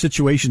couple of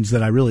situations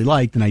that I really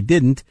liked, and I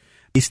didn't.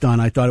 Based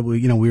on, I thought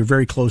we were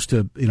very close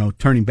to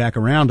turning back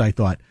around. I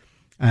thought,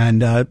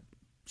 and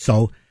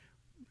so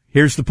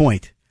here's the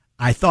point.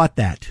 I thought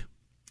that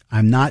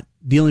I'm not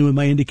dealing with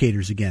my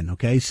indicators again.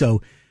 Okay,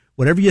 so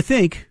whatever you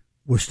think,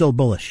 we're still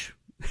bullish.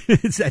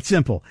 It's that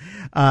simple.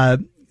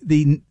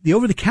 The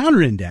over the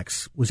counter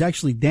index was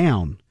actually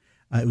down.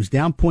 It was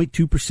down 0.2%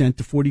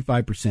 to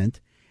 45%,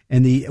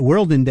 and the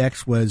world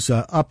index was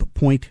up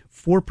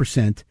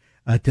 0.4%.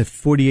 To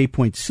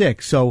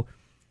 48.6. So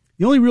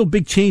the only real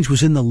big change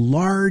was in the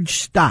large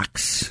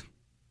stocks.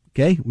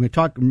 Okay. We're going to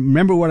talk.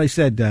 Remember what I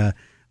said,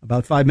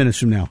 about 5 minutes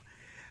from now.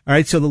 All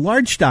right. So the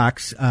large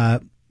stocks,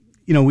 the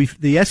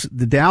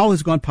Dow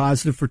has gone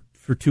positive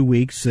for 2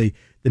 weeks. The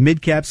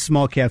mid caps,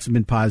 small caps have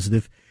been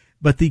positive,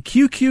 but the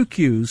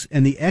QQQs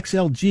and the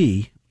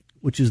XLG,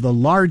 which is the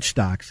large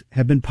stocks,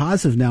 have been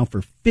positive now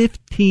for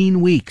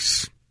 15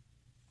 weeks.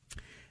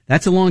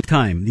 That's a long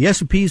time. The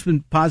S&P has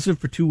been positive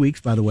for 2 weeks,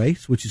 by the way,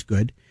 which is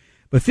good.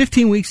 But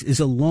 15 weeks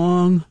is a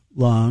long,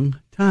 long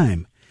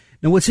time.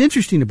 Now, what's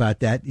interesting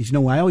about that is,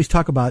 I always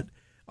talk about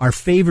our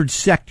favored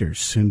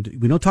sectors. And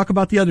we don't talk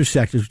about the other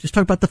sectors. We just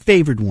talk about the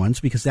favored ones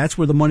because that's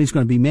where the money's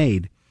going to be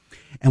made.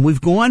 And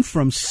we've gone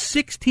from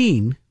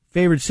 16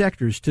 favored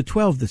sectors to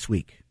 12 this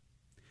week,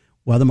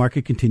 while the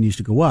market continues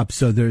to go up.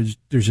 So there's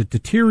a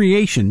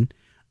deterioration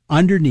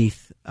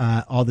underneath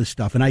all this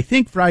stuff. And I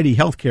think Friday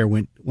healthcare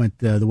went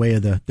the way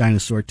of the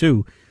dinosaur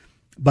too.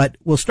 But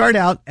we'll start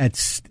out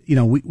at,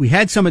 we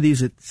had some of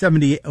these at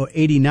 70 or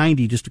 80,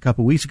 90 just a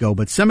couple of weeks ago,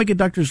 but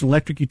semiconductors and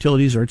electric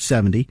utilities are at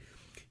 70.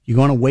 You're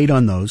going to wait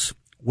on those.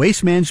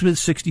 Waste management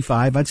is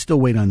 65. I'd still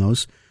wait on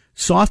those.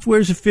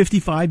 Software's at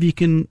 55. You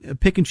can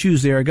pick and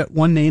choose there. I got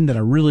one name that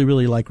I really,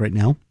 really like right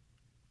now.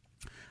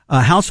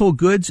 Household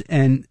goods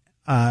and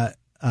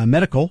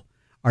medical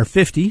are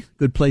 50.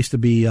 Good place to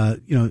be,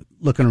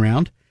 looking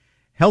around.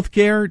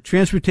 Healthcare,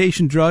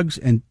 transportation, drugs,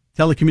 and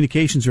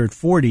telecommunications are at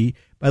 40.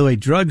 By the way,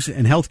 drugs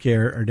and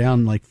healthcare are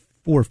down like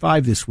 4 or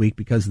 5 this week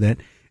because of that.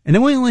 And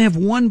then we only have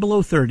one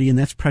below 30, and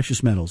that's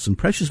precious metals. And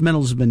precious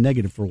metals have been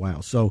negative for a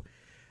while. So,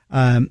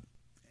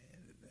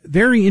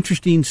 very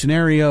interesting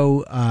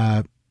scenario.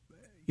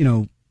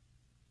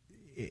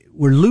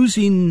 We're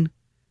losing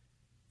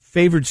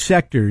favored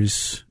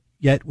sectors,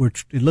 yet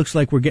it looks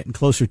like we're getting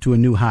closer to a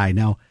new high.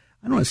 Now,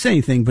 I don't want to say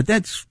anything, but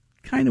that's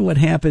kind of what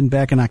happened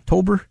back in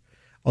October.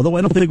 Although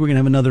I don't think we're going to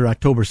have another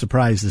October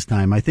surprise this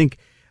time. I think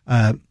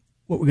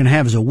what we're going to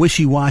have is a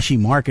wishy-washy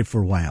market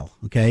for a while,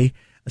 okay?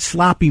 A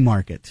sloppy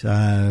market.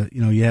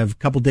 You have a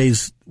couple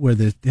days where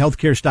the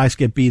healthcare stocks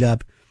get beat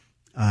up.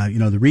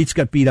 The REITs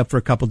got beat up for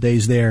a couple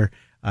days there.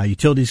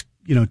 Utilities,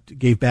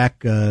 gave back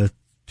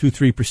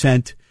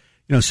 2-3%.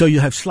 So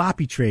you'll have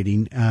sloppy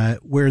trading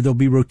where there'll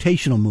be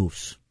rotational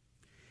moves.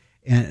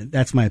 And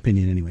that's my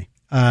opinion anyway.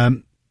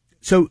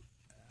 So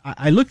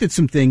I looked at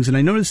some things and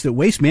I noticed that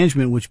waste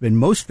management, which has been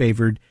most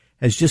favored,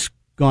 has just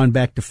gone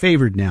back to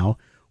favored now.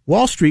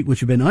 Wall Street,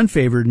 which had been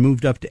unfavored,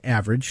 moved up to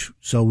average.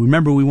 So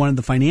remember, we wanted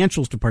the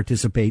financials to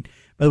participate.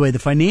 By the way, the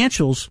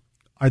financials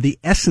are the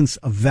essence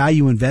of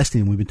value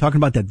investing. We've been talking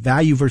about that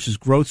value versus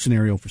growth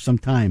scenario for some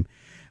time.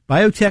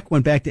 Biotech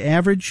went back to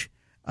average.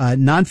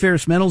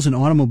 Non-ferrous metals and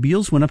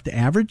automobiles went up to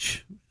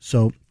average.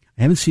 So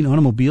I haven't seen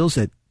automobiles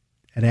at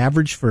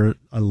average for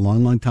a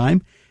long, long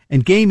time.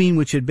 And gaming,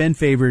 which had been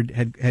favored,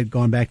 had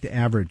gone back to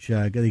average.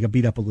 They got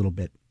beat up a little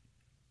bit.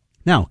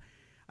 Now,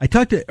 I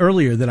talked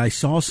earlier that I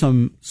saw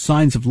some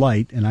signs of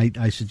light, and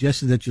I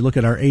suggested that you look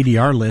at our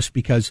ADR list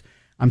because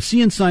I'm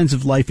seeing signs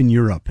of life in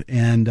Europe.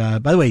 And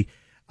by the way,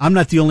 I'm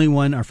not the only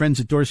one. Our friends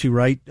at Dorsey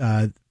Wright,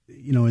 in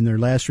their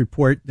last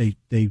report, they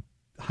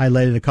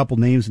highlighted a couple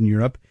names in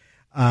Europe.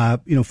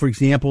 For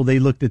example, they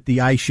looked at the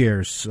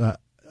iShares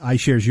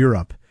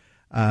Europe.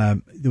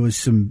 There was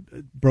some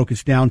broke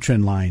its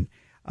downtrend line.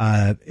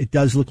 It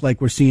does look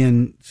like we're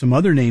seeing some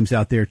other names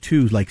out there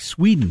too, like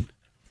Sweden.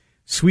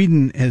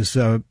 Sweden has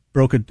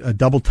broke a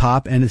double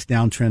top and its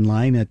downtrend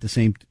line at the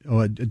same,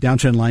 a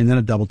downtrend line, then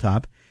a double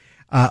top.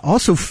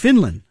 Also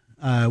Finland,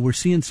 we're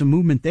seeing some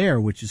movement there,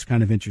 which is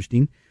kind of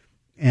interesting.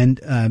 And,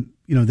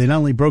 they not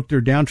only broke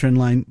their downtrend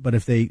line, but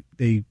if they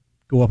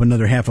go up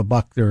another half a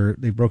buck,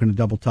 they've broken a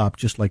double top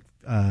just like,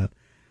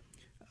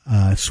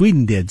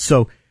 Sweden did.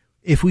 So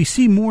if we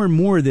see more and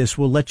more of this,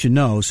 we'll let you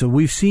know. So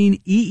we've seen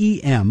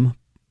EEM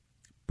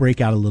break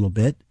out a little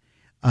bit.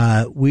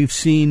 We've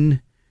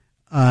seen,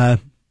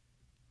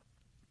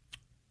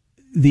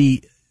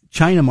 the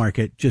China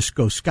market just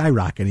go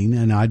skyrocketing,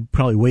 and I'd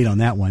probably wait on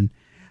that one.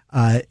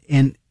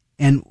 And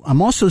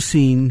I'm also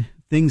seeing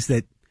things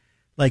that,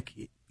 like,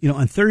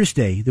 on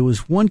Thursday, there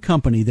was one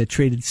company that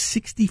traded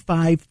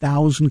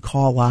 65,000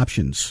 call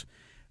options,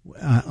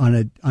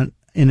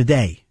 in a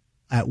day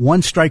at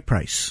one strike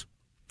price,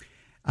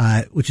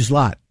 which is a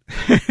lot.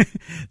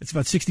 It's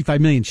about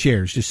 65 million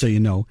shares, just so you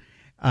know,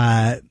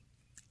 that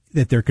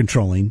they're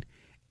controlling.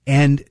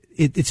 And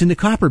it's in the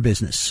copper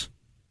business.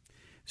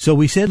 So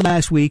we said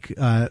last week,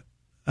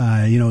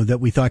 that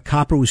we thought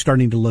copper was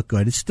starting to look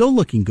good. It's still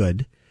looking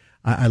good.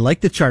 I like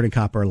the chart of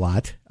copper a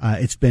lot.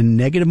 It's been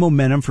negative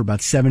momentum for about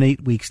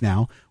 7-8 weeks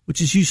now,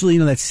 which is usually,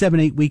 that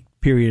 7-8 week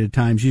period of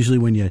time is usually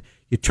when you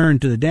turn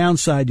to the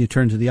downside, you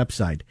turn to the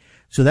upside.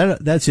 So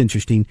that's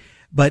interesting.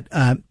 But,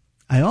 I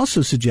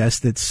also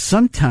suggest that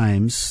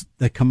sometimes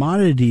the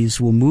commodities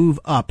will move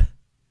up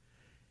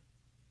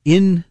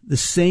in the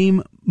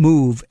same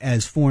move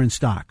as foreign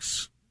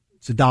stocks.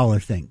 It's a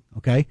dollar thing.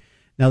 Okay.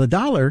 Now the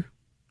dollar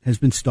has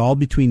been stalled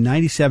between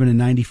 97 and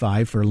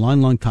 95 for a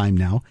long, long time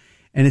now.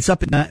 And it's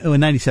up at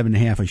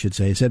 97.5, I should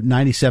say. It's at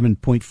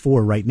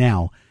 97.4 right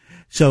now.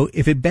 So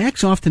if it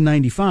backs off to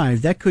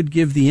 95, that could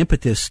give the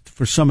impetus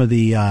for some of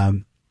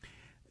the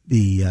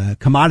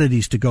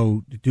commodities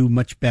to do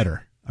much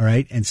better. All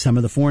right. And some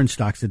of the foreign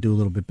stocks to do a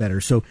little bit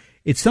better. So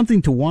it's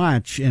something to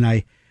watch.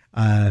 And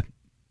I'll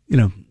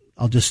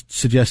just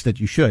suggest that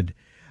you should.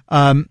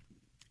 The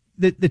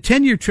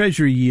 10-year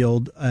treasury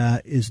yield,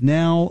 is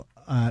now,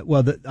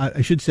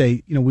 I should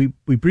say,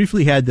 we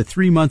briefly had the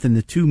 3-month and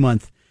the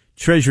 2-month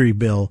treasury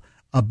bill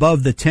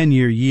above the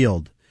 10-year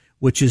yield,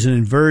 which is an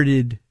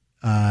inverted,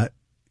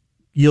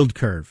 yield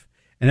curve.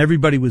 And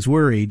everybody was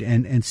worried.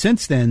 And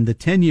since then, the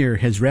 10-year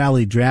has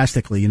rallied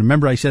drastically. And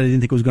remember I said I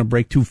didn't think it was going to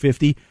break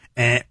 250?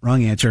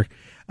 Wrong answer.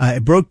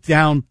 It broke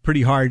down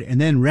pretty hard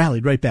and then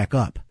rallied right back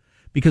up.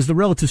 because the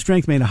relative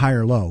strength made a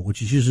higher low,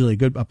 which is usually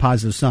a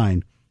positive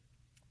sign.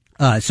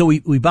 So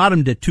we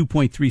bottomed at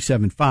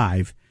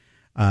 2.375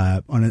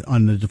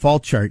 on the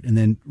default chart, and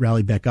then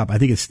rallied back up. I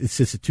think it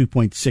sits at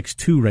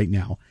 2.62 right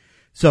now.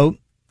 So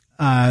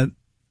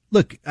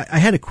look, I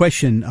had a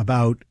question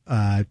about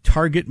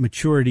target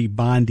maturity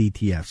bond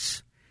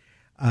ETFs.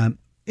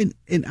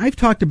 And I've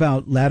talked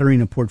about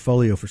laddering a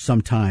portfolio for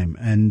some time.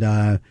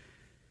 And,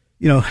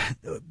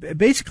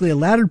 basically a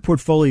laddered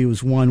portfolio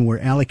is one where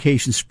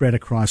allocations spread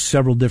across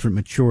several different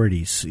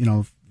maturities.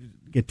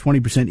 Get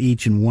 20%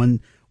 each in 1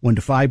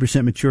 to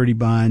 5% maturity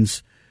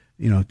bonds,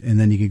 and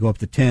then you can go up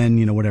to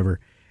 10, whatever.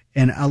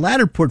 And a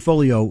laddered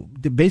portfolio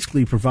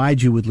basically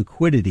provides you with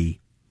liquidity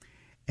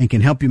and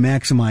can help you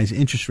maximize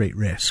interest rate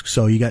risk.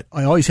 So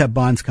I always have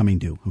bonds coming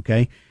due.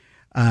 Okay.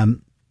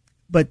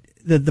 But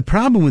the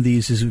problem with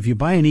these is if you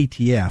buy an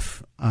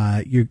ETF,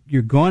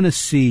 you're going to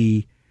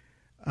see,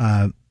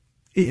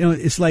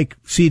 it's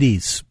like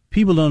CDs.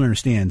 People don't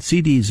understand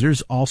CDs.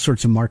 There's all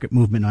sorts of market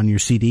movement on your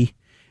CD,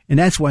 and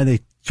that's why they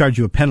charge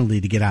you a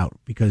penalty to get out,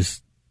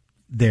 because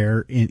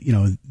they're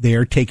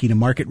taking a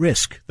market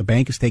risk. The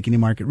bank is taking a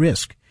market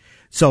risk.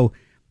 So,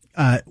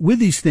 with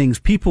these things,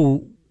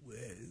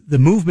 the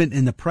movement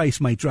in the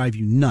price might drive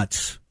you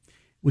nuts,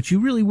 which you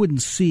really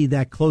wouldn't see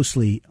that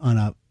closely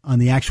on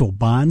the actual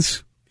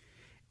bonds.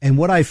 And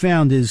what I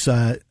found is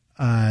that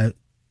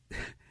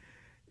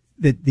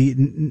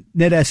the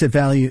net asset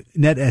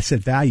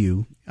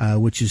value,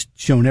 which is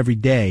shown every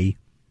day,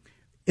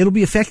 it'll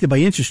be affected by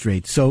interest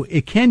rates. So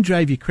it can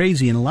drive you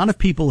crazy. And a lot of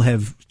people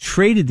have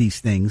traded these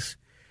things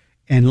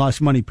and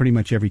lost money pretty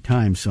much every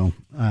time. So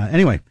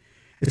anyway,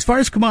 as far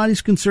as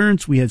commodities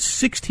concerns, we had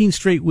 16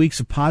 straight weeks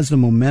of positive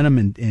momentum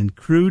in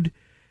crude.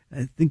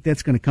 I think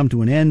that's going to come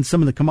to an end.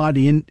 Some of the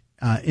commodity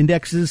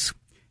indexes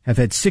have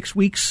had 6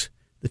 weeks.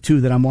 The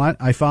two that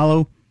I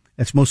follow,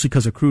 that's mostly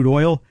because of crude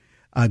oil.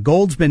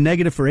 Gold's been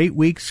negative for 8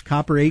 weeks,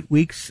 copper 8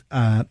 weeks,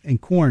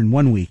 and corn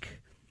 1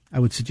 week. I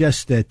would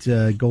suggest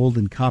that gold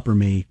and copper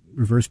may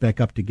reverse back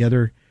up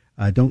together.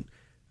 I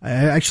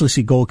actually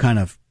see gold kind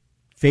of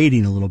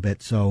fading a little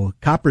bit, so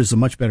copper is a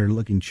much better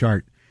looking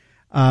chart.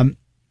 And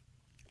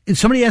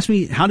somebody asked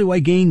me, how do I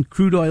gain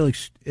crude oil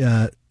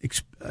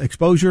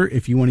exposure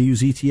if you want to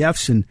use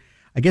ETFs? And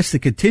I guess the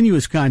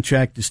continuous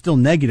contract is still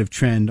negative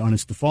trend on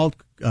its default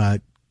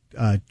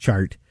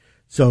chart.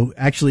 So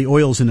actually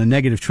oil's in a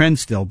negative trend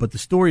still, but the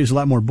story is a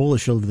lot more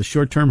bullish over the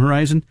short-term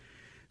horizon.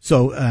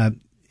 So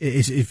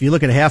if you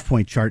look at a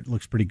half-point chart, it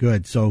looks pretty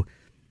good. So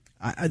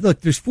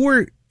look, there's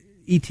 4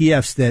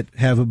 ETFs that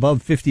have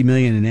above 50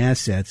 million in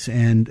assets,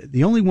 and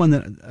the only one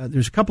that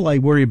there's a couple I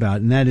worry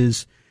about, and that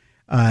is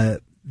the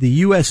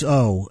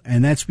USO,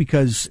 and that's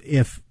because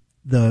if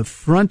the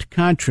front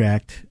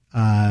contract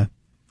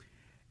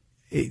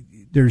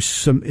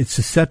it's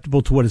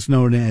susceptible to what is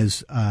known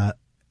as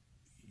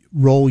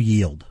roll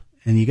yield,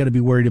 and you got to be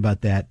worried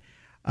about that.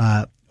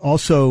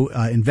 Also,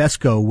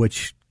 Invesco,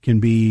 which can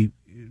be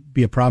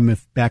a problem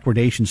if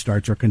backwardation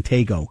starts, or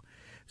Contago.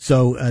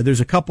 So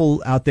there's a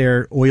couple out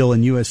there, oil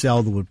and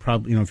USL, that would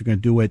probably, if you're going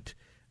to do it,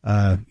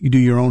 you do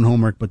your own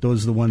homework. But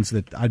those are the ones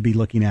that I'd be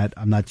looking at.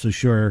 I'm not so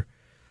sure.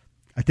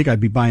 I think I'd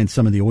be buying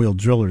some of the oil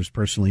drillers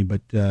personally.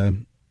 But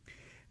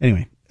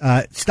anyway,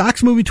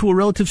 stocks moving to a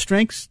relative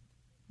strength.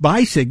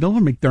 Buy signal,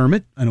 or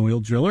McDermott, an oil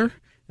driller.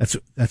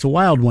 That's a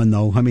wild one,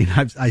 though. I mean,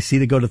 I see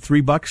it go to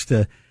 $3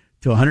 to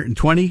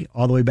 120,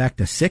 all the way back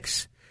to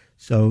 $6.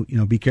 So,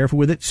 be careful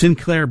with it.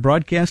 Sinclair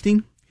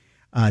Broadcasting,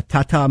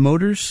 Tata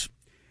Motors,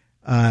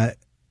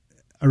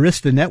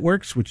 Arista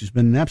Networks, which has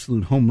been an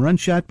absolute home run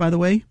shot, by the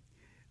way.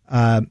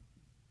 And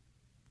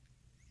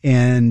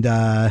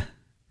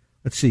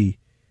let's see,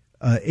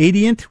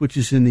 Adient, which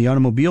is in the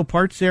automobile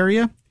parts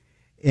area,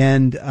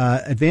 and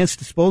Advanced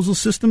Disposal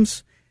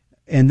Systems,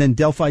 and then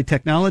Delphi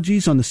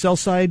Technologies on the sell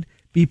side.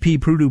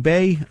 BP Purdue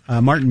Bay,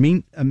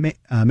 Martin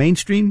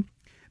Mainstream,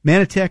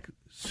 Manitech,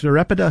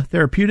 Sarepta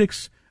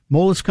Therapeutics,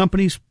 Moelis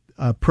Companies,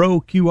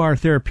 Pro QR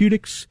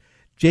Therapeutics,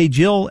 J.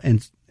 Jill,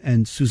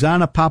 and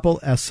Susana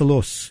Papel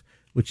Salos,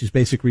 which is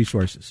Basic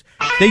Resources.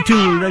 Stay tuned.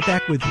 We'll be right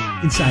back with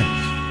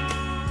Insiders.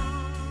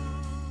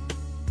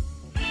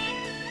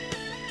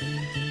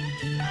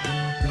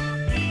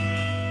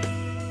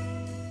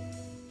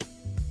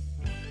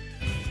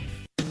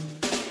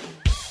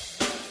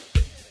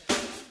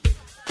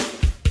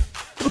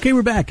 Okay,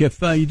 we're back.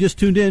 If you just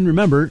tuned in,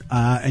 remember,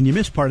 and you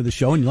missed part of the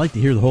show and you'd like to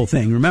hear the whole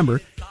thing,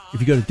 remember,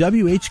 if you go to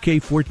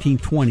WHK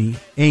 1420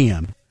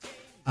 AM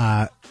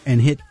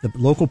and hit the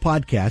local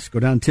podcast,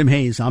 go down to Tim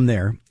Hayes, I'm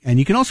there. And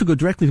you can also go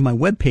directly to my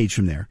webpage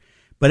from there.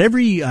 But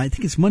every, I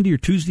think it's Monday or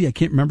Tuesday, I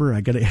can't remember,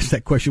 I got to ask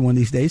that question one of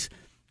these days,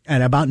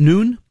 at about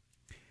noon,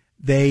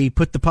 they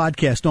put the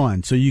podcast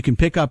on. So you can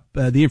pick up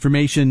the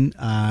information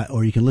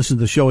or you can listen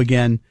to the show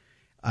again.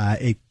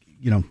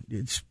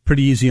 It's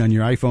pretty easy on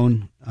your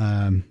iPhone.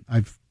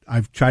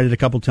 I've tried it a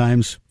couple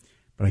times,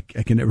 but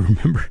I can never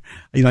remember.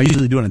 I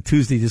usually do it on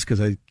Tuesday just because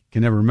I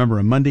can never remember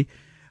on Monday.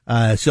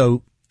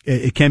 So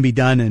it can be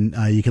done, and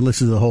you can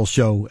listen to the whole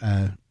show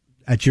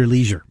at your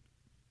leisure.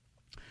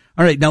 All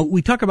All right. Now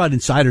we talk about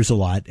insiders a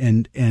lot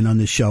and on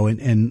this show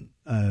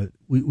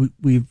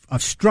we've a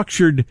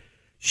structured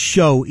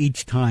show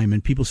each time,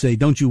 and people say,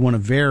 don't you want to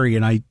vary?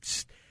 And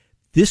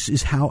this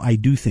is how I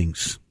do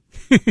things.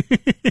 All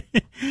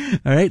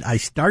right. I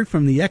start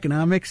from the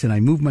economics and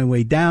I move my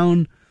way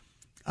down.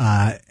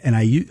 And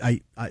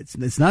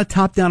it's not a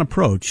top down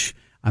approach.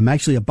 I'm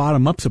actually a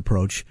bottom ups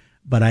approach,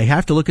 but I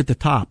have to look at the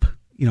top,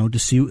 to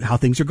see how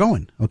things are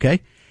going.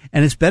 Okay.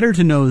 And it's better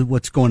to know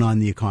what's going on in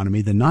the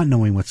economy than not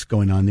knowing what's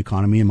going on in the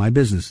economy in my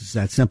business. It's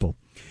that simple.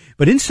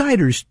 But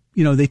insiders,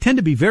 they tend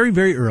to be very,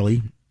 very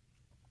early.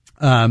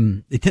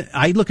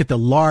 I look at the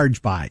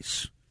large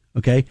buys.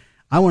 Okay.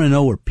 I want to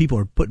know where people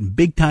are putting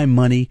big time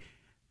money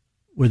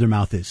where their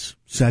mouth is.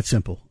 It's that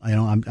simple.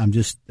 I'm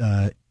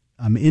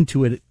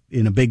into it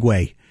in a big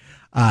way.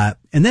 And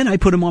then I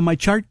put them on my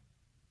chart,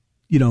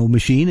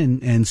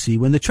 machine and see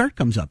when the chart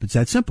comes up. It's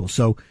that simple.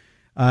 So,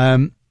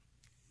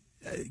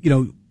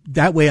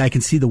 that way I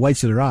can see the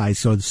whites of their eyes.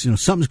 So,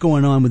 something's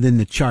going on within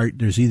the chart.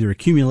 There's either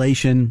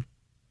accumulation,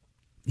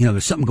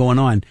 there's something going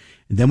on.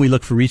 And then we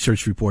look for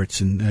research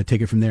reports and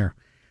take it from there.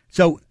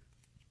 So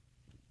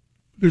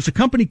there's a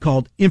company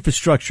called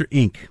Infrastructure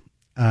Inc.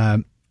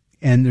 And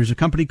there's a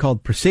company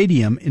called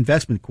Presidium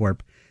Investment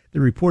Corp. that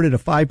reported a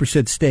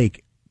 5%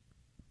 stake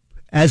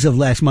as of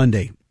last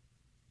Monday.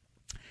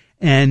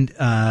 And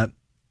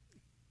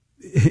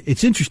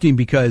it's interesting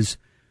because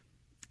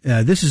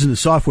this is in the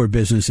software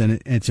business,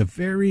 and it's a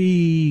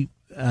very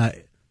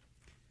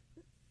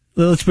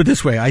let's put it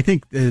this way. I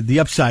think the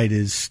upside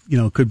is,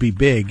 could be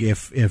big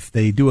if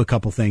they do a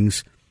couple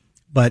things.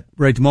 But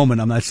right at the moment,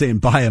 I'm not saying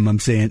buy them. I'm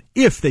saying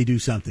if they do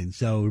something.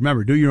 So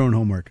remember, do your own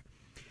homework.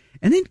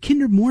 And then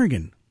Kinder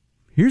Morgan.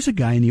 Here's a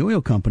guy in the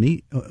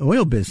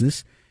oil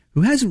business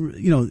who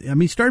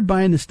hasn't, started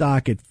buying the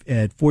stock at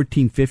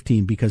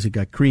 $14.15 because it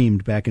got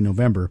creamed back in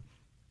November.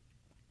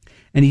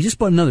 And he just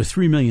bought another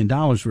 $3 million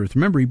worth.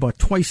 Remember, he bought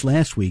twice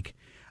last week,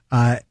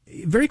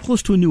 very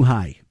close to a new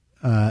high,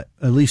 at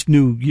least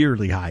new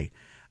yearly high.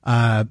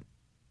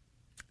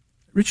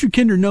 Richard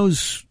Kinder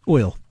knows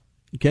oil.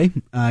 Okay.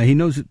 He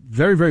knows it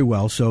very, very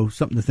well. So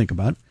something to think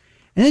about.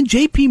 And then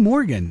JP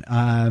Morgan,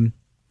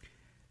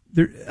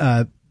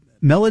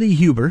 Melody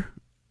Huber,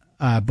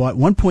 bought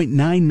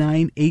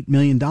 $1.998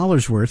 million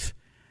worth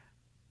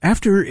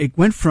after it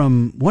went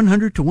from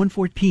 100 to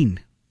 114.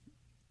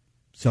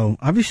 So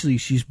obviously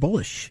she's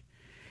bullish.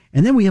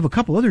 And then we have a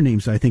couple other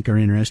names that I think are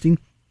interesting.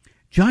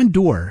 John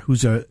Doerr,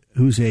 who's a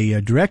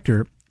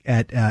director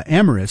at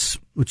Amyris,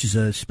 which is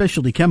a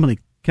specialty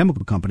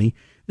chemical company.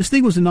 This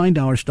thing was a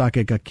 $9 stock.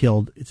 It got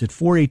killed. It's at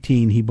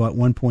 $4.18. He bought he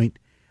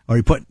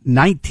put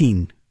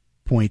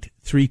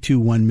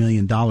 $19.321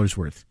 million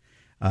worth.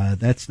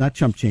 That's not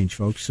chump change,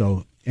 folks.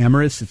 So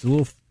Amyris, it's a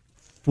little $4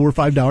 or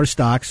 $5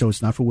 stock, so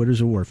it's not for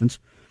widows or orphans.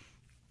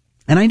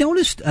 And I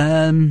noticed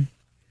a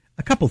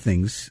couple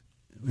things,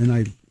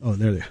 and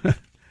there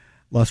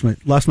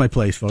lost my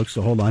place, folks.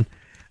 So hold on.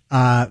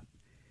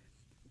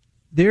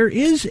 There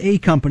is a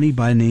company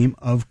by the name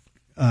of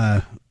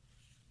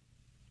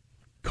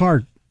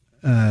Car.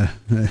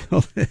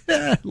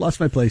 Lost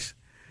my place.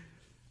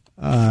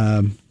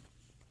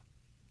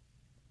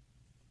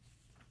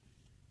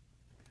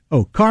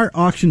 Car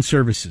Auction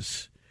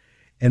Services.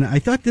 And I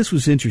thought this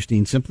was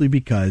interesting simply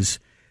because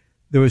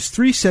there was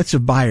 3 sets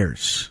of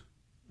buyers,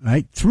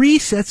 right? 3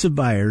 sets of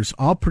buyers,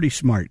 all pretty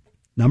smart.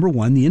 Number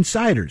one, the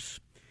insiders.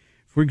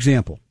 For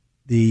example,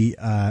 the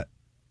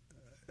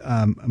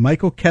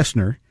Michael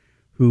Kessner,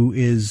 who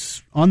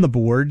is on the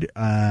board.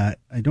 I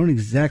don't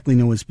exactly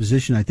know his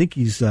position. I think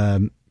he's a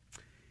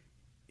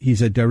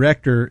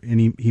director,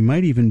 and he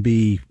might even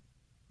be,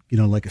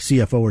 like a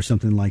CFO or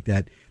something like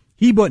that.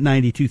 He bought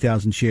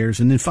 92,000 shares,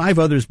 and then 5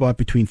 others bought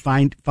between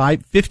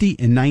 50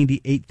 and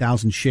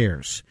 98,000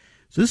 shares.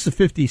 So this is a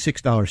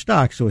 $56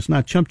 stock, so it's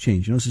not chump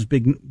change. This is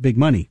big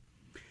money.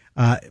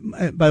 By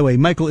the way,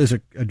 Michael is a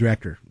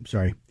director. I'm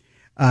sorry.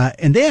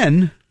 And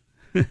then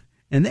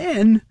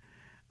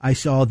I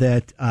saw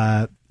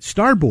that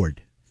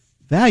Starboard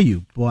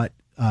Value bought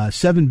a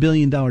 $7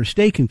 billion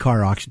stake in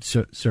Car Auction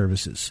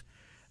Services.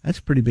 That's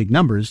pretty big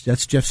numbers.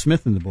 That's Jeff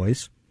Smith and the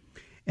boys.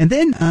 And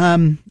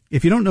then,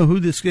 if you don't know who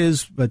this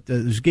is, but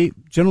there's a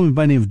gentleman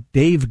by the name of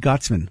Dave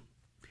Gotzman.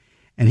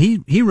 And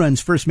he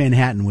runs First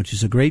Manhattan, which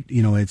is a great,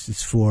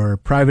 it's for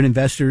private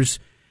investors.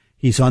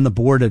 He's on the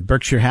board at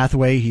Berkshire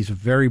Hathaway. He's a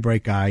very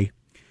bright guy.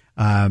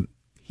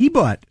 He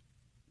bought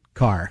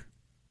Car.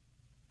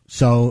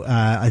 So,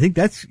 I think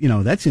that's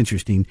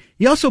interesting.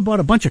 He also bought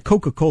a bunch of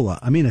Coca-Cola.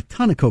 I mean, a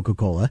ton of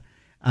Coca-Cola.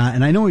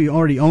 And I know he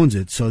already owns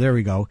it. So there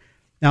we go.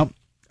 Now,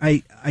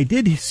 I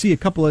did see a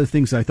couple other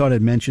things that I thought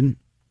I'd mention.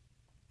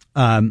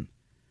 In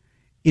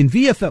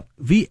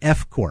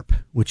VF Corp,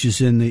 which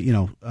is in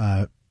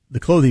the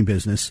clothing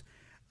business,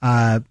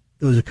 there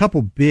was a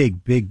couple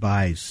big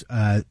buys.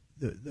 The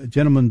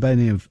gentleman by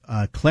the name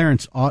of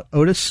Clarence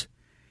Otis,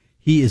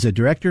 he is a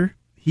director.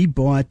 He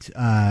bought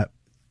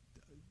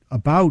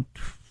about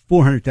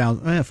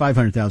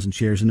 500,000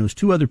 shares, and there was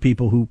 2 other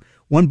people who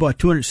one bought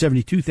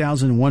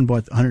 272,000 and one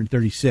bought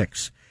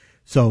 136.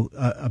 So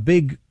a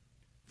big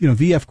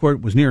VF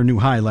Corp was near a new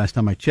high last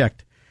time I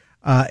checked.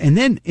 And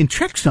then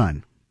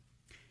Intrexon.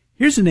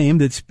 Here's a name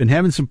that's been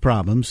having some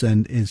problems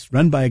and is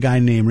run by a guy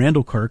named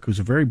Randall Kirk, who's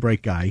a very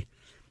bright guy.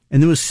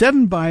 And there was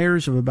 7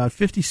 buyers of about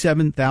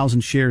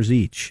 57,000 shares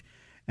each.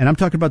 And I'm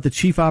talking about the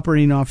chief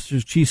operating officer,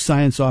 chief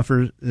science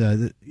officer,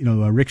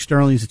 Rick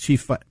Sterling is the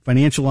chief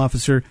financial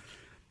officer.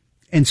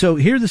 And so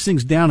here this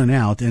thing's down and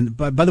out. And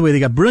by the way, they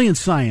got brilliant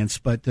science,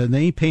 but they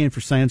ain't paying for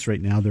science right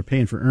now. They're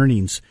paying for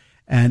earnings.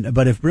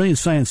 But if brilliant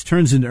science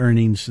turns into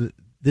earnings,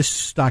 this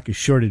stock is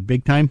shorted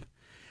big time.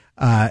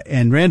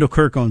 And Randall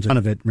Kirk owns a ton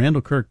of it.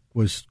 Randall Kirk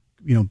was,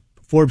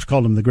 Forbes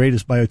called him the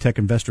greatest biotech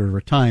investor of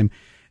our time.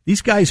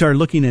 These guys are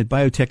looking at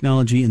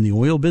biotechnology in the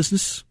oil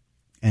business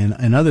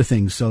and other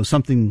things. So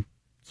something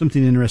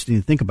interesting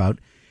to think about.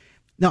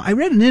 Now, I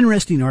read an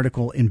interesting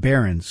article in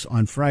Barron's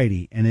on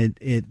Friday, and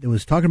it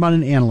was talking about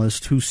an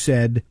analyst who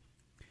said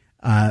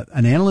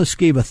an analyst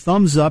gave a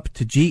thumbs up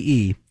to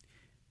GE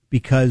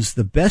because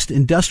the best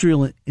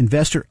industrial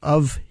investor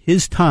of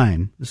his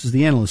time, this is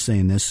the analyst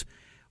saying this,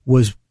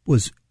 was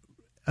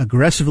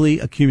aggressively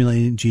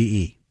accumulating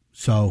GE.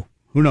 So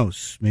who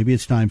knows? Maybe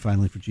it's time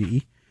finally for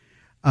GE.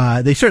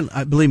 They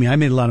certainly, believe me, I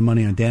made a lot of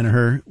money on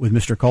Danaher with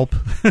Mr. Culp.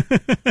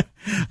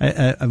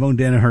 I've owned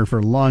Danaher for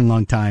a long,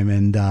 long time.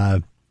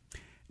 And,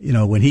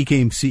 when he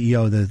came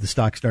CEO, the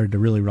stock started to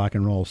really rock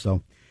and roll.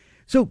 So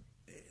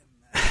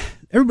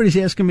everybody's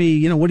asking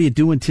me, what are you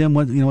doing, Tim?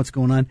 What's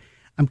going on?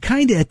 I'm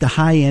kind of at the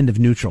high end of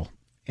neutral.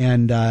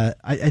 And,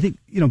 I think,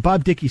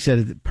 Bob Dickey said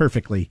it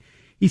perfectly.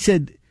 He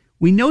said,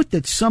 we note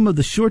that some of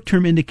the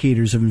short-term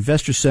indicators of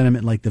investor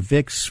sentiment, like the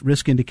VIX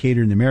risk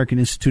indicator and the American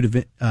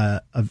Institute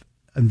of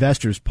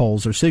Investors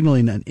polls, are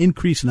signaling an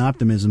increase in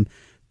optimism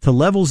to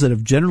levels that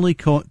have generally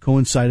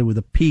coincided with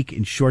a peak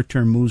in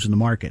short-term moves in the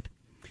market.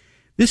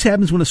 This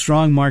happens when a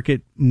strong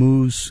market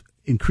moves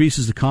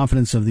increases the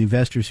confidence of the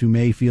investors who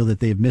may feel that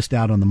they have missed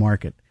out on the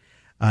market.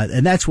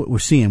 And that's what we're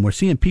seeing. We're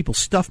seeing people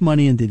stuff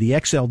money into the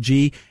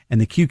XLG and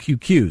the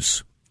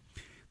QQQs.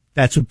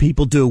 That's what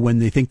people do when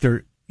they think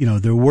they're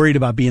worried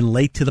about being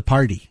late to the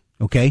party.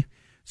 Okay.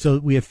 So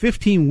we have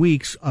 15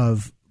 weeks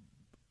of,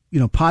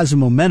 positive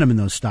momentum in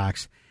those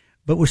stocks,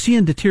 but we're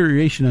seeing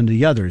deterioration under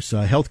the others.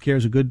 Healthcare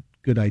is a good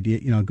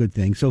idea, a good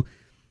thing. So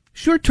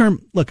short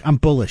term, look, I'm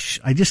bullish.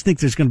 I just think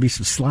there's going to be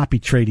some sloppy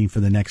trading for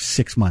the next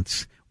 6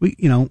 months.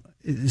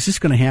 Is this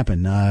going to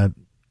happen?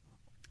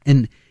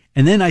 And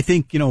then I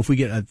think, if we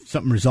get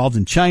something resolved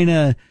in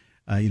China,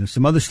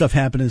 some other stuff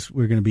happens,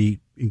 we're going to be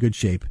in good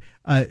shape.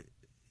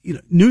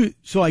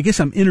 So I guess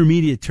I'm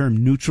intermediate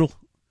term neutral.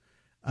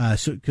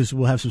 Because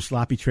we'll have some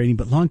sloppy trading,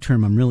 but long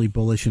term, I'm really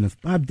bullish. And if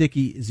Bob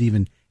Dickey is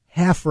even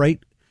half right,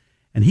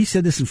 and he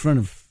said this in front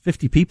of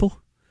 50 people,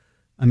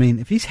 I mean,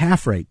 if he's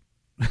half right,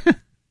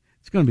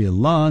 it's going to be a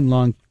long,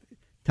 long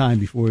time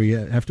before we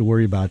have to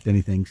worry about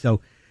anything.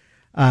 So,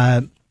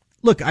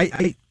 look,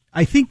 I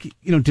think,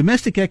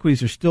 domestic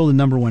equities are still the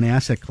number one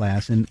asset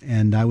class.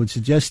 And I would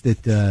suggest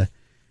that,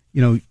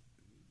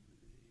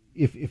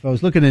 if I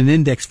was looking at an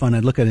index fund,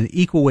 I'd look at an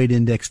equal weight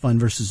index fund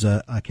versus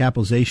a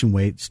capitalization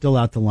weight, still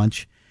out to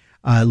lunch.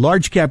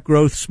 Large cap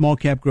growth, small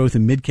cap growth,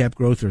 and mid cap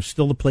growth are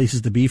still the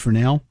places to be for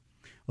now.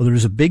 Well, there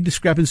is a big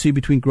discrepancy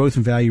between growth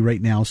and value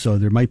right now, so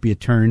there might be a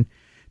turn.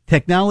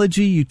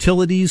 Technology,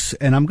 utilities,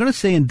 and I'm going to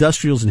say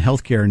industrials and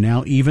healthcare are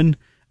now even,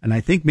 and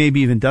I think maybe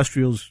even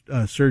industrials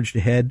surged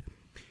ahead.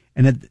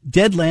 And at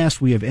dead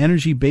last, we have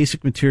energy,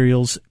 basic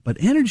materials, but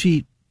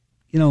energy,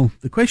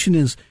 the question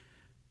is,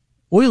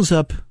 oil's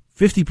up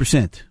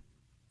 50%,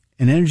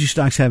 and energy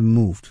stocks haven't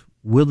moved.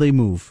 Will they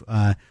move?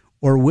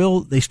 Or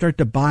will they start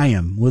to buy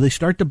them? Will they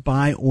start to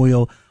buy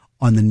oil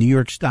on the New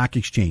York Stock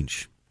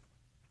Exchange?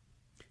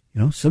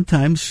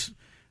 Sometimes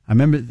I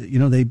remember,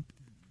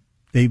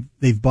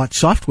 they've bought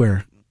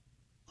software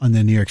on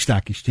the New York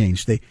Stock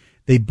Exchange.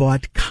 They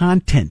bought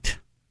content.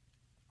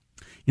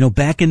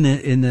 Back in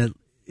the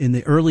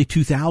early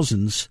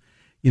 2000s,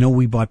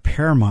 we bought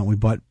Paramount, we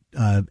bought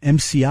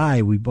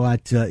MCI, we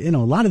bought a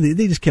lot of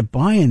they just kept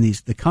buying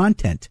the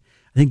content.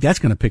 I think that's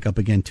going to pick up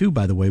again too,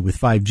 by the way, with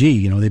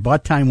 5G. They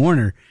bought Time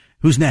Warner.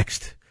 Who's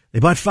next? They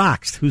bought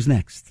Fox. Who's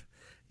next?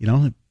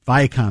 Viacom,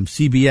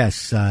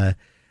 CBS,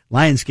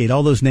 Lionsgate,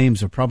 all those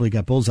names have probably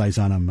got bullseyes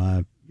on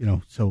them.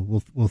 So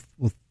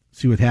we'll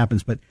see what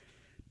happens, but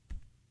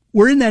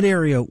we're in that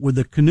area where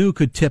the canoe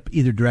could tip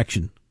either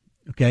direction.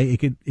 Okay.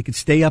 It could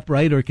stay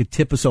upright or it could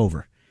tip us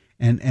over,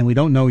 and we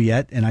don't know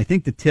yet. And I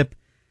think the tip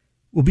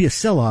will be a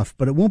sell-off,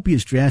 but it won't be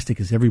as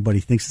drastic as everybody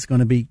thinks it's going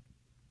to be.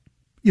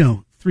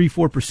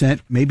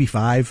 3-4%, maybe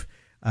 5%.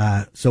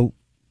 So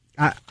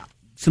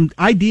some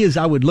ideas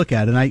I would look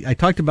at, and I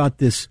talked about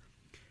this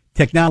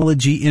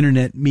technology,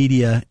 internet,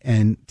 media,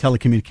 and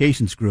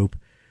telecommunications group.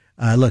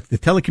 Look, the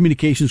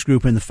telecommunications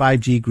group and the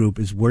 5G group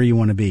is where you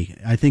want to be.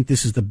 I think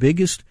this is the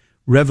biggest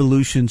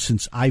revolution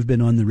since I've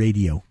been on the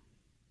radio.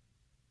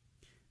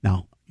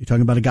 Now, you're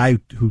talking about a guy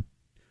who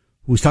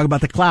was talking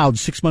about the cloud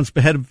 6 months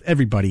ahead of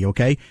everybody,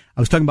 okay? I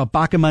was talking about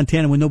Baca,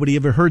 Montana when nobody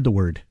ever heard the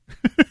word.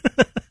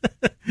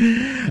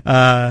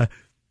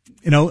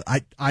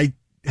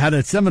 had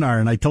a seminar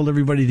and I told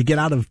everybody to get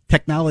out of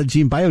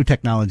technology and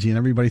biotechnology, and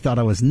everybody thought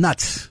I was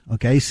nuts.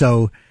 Okay.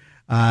 So,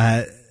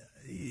 I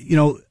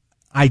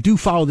do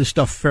follow this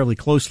stuff fairly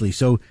closely.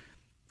 So,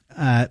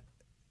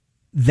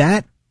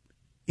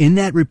 in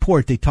that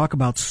report, they talk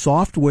about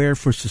software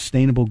for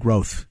sustainable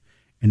growth.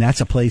 And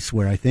that's a place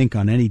where I think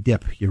on any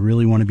dip, you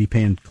really want to be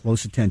paying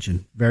close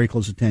attention, very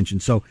close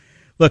attention. So,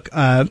 look,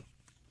 I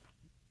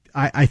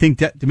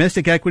think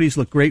domestic equities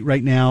look great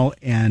right now,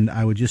 and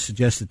I would just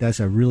suggest that that's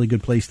a really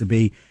good place to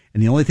be.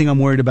 And the only thing I'm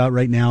worried about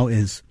right now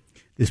is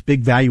this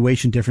big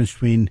valuation difference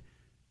between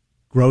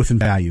growth and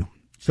value.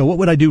 So what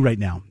would I do right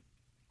now?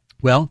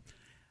 Well,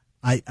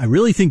 I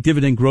really think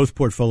dividend growth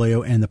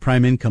portfolio and the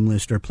prime income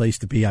list are a place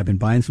to be. I've been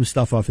buying some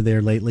stuff off of there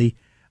lately.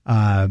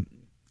 Now,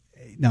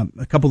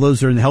 a couple of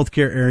those are in the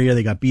healthcare area.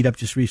 They got beat up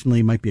just recently.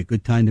 It might be a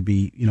good time to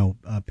be,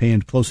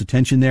 paying close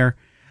attention there.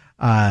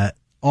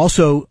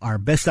 Also, our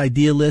best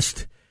idea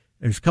list,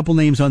 there's a couple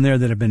names on there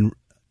that have been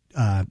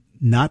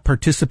not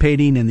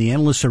participating, and the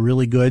analysts are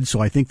really good,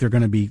 so I think they're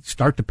going to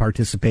start to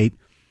participate.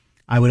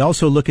 I would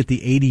also look at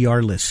the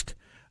ADR list.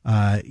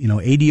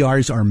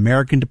 ADRs are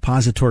American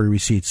Depository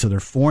Receipts, so they're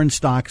foreign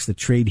stocks that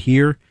trade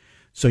here,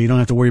 so you don't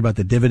have to worry about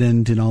the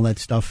dividend and all that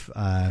stuff.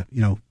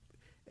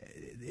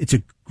 It's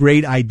a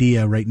great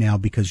idea right now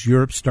because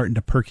Europe's starting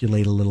to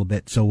percolate a little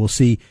bit, so we'll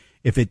see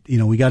if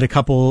we got a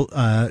couple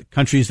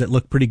countries that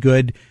look pretty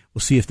good. We'll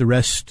see if the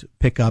rest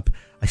pick up.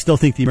 I still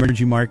think the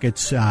emerging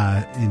markets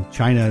in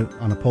China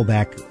on a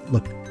pullback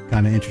look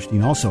kind of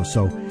interesting also.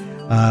 So,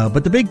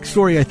 but the big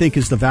story, I think,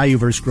 is the value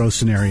versus growth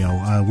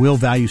scenario. Will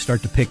value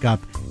start to pick up?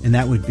 And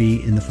that would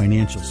be in the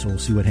financials. So we'll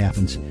see what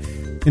happens.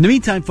 In the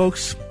meantime,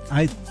 folks,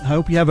 I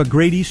hope you have a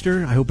great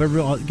Easter. I hope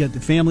everyone get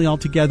the family all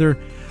together.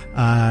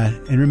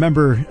 And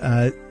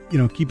remember,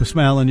 keep a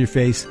smile on your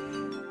face.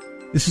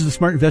 This is the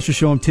Smart Investor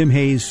Show. I'm Tim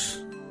Hayes.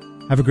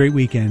 Have a great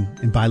weekend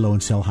and buy low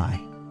and sell high.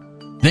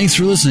 Thanks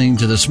for listening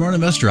to the Smart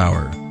Investor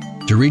Hour.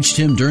 To reach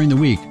Tim during the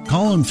week,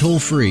 call him toll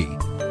free,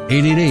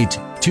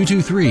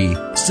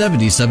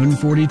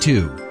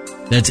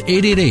 888-223-7742. That's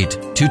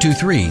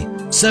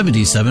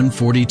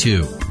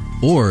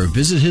 888-223-7742. Or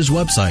visit his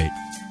website,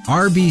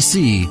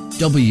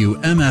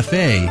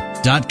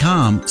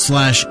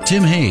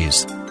 rbcwmfa.com/Tim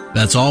Hayes.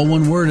 That's all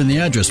one word in the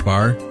address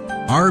bar,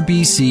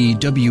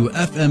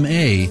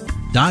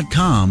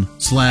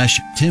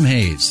 rbcwfma.com/Tim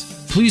Hayes.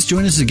 Please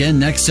join us again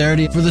next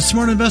Saturday for the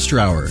Smart Investor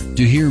Hour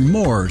to hear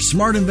more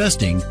smart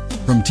investing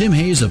from Tim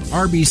Hayes of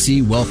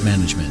RBC Wealth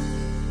Management.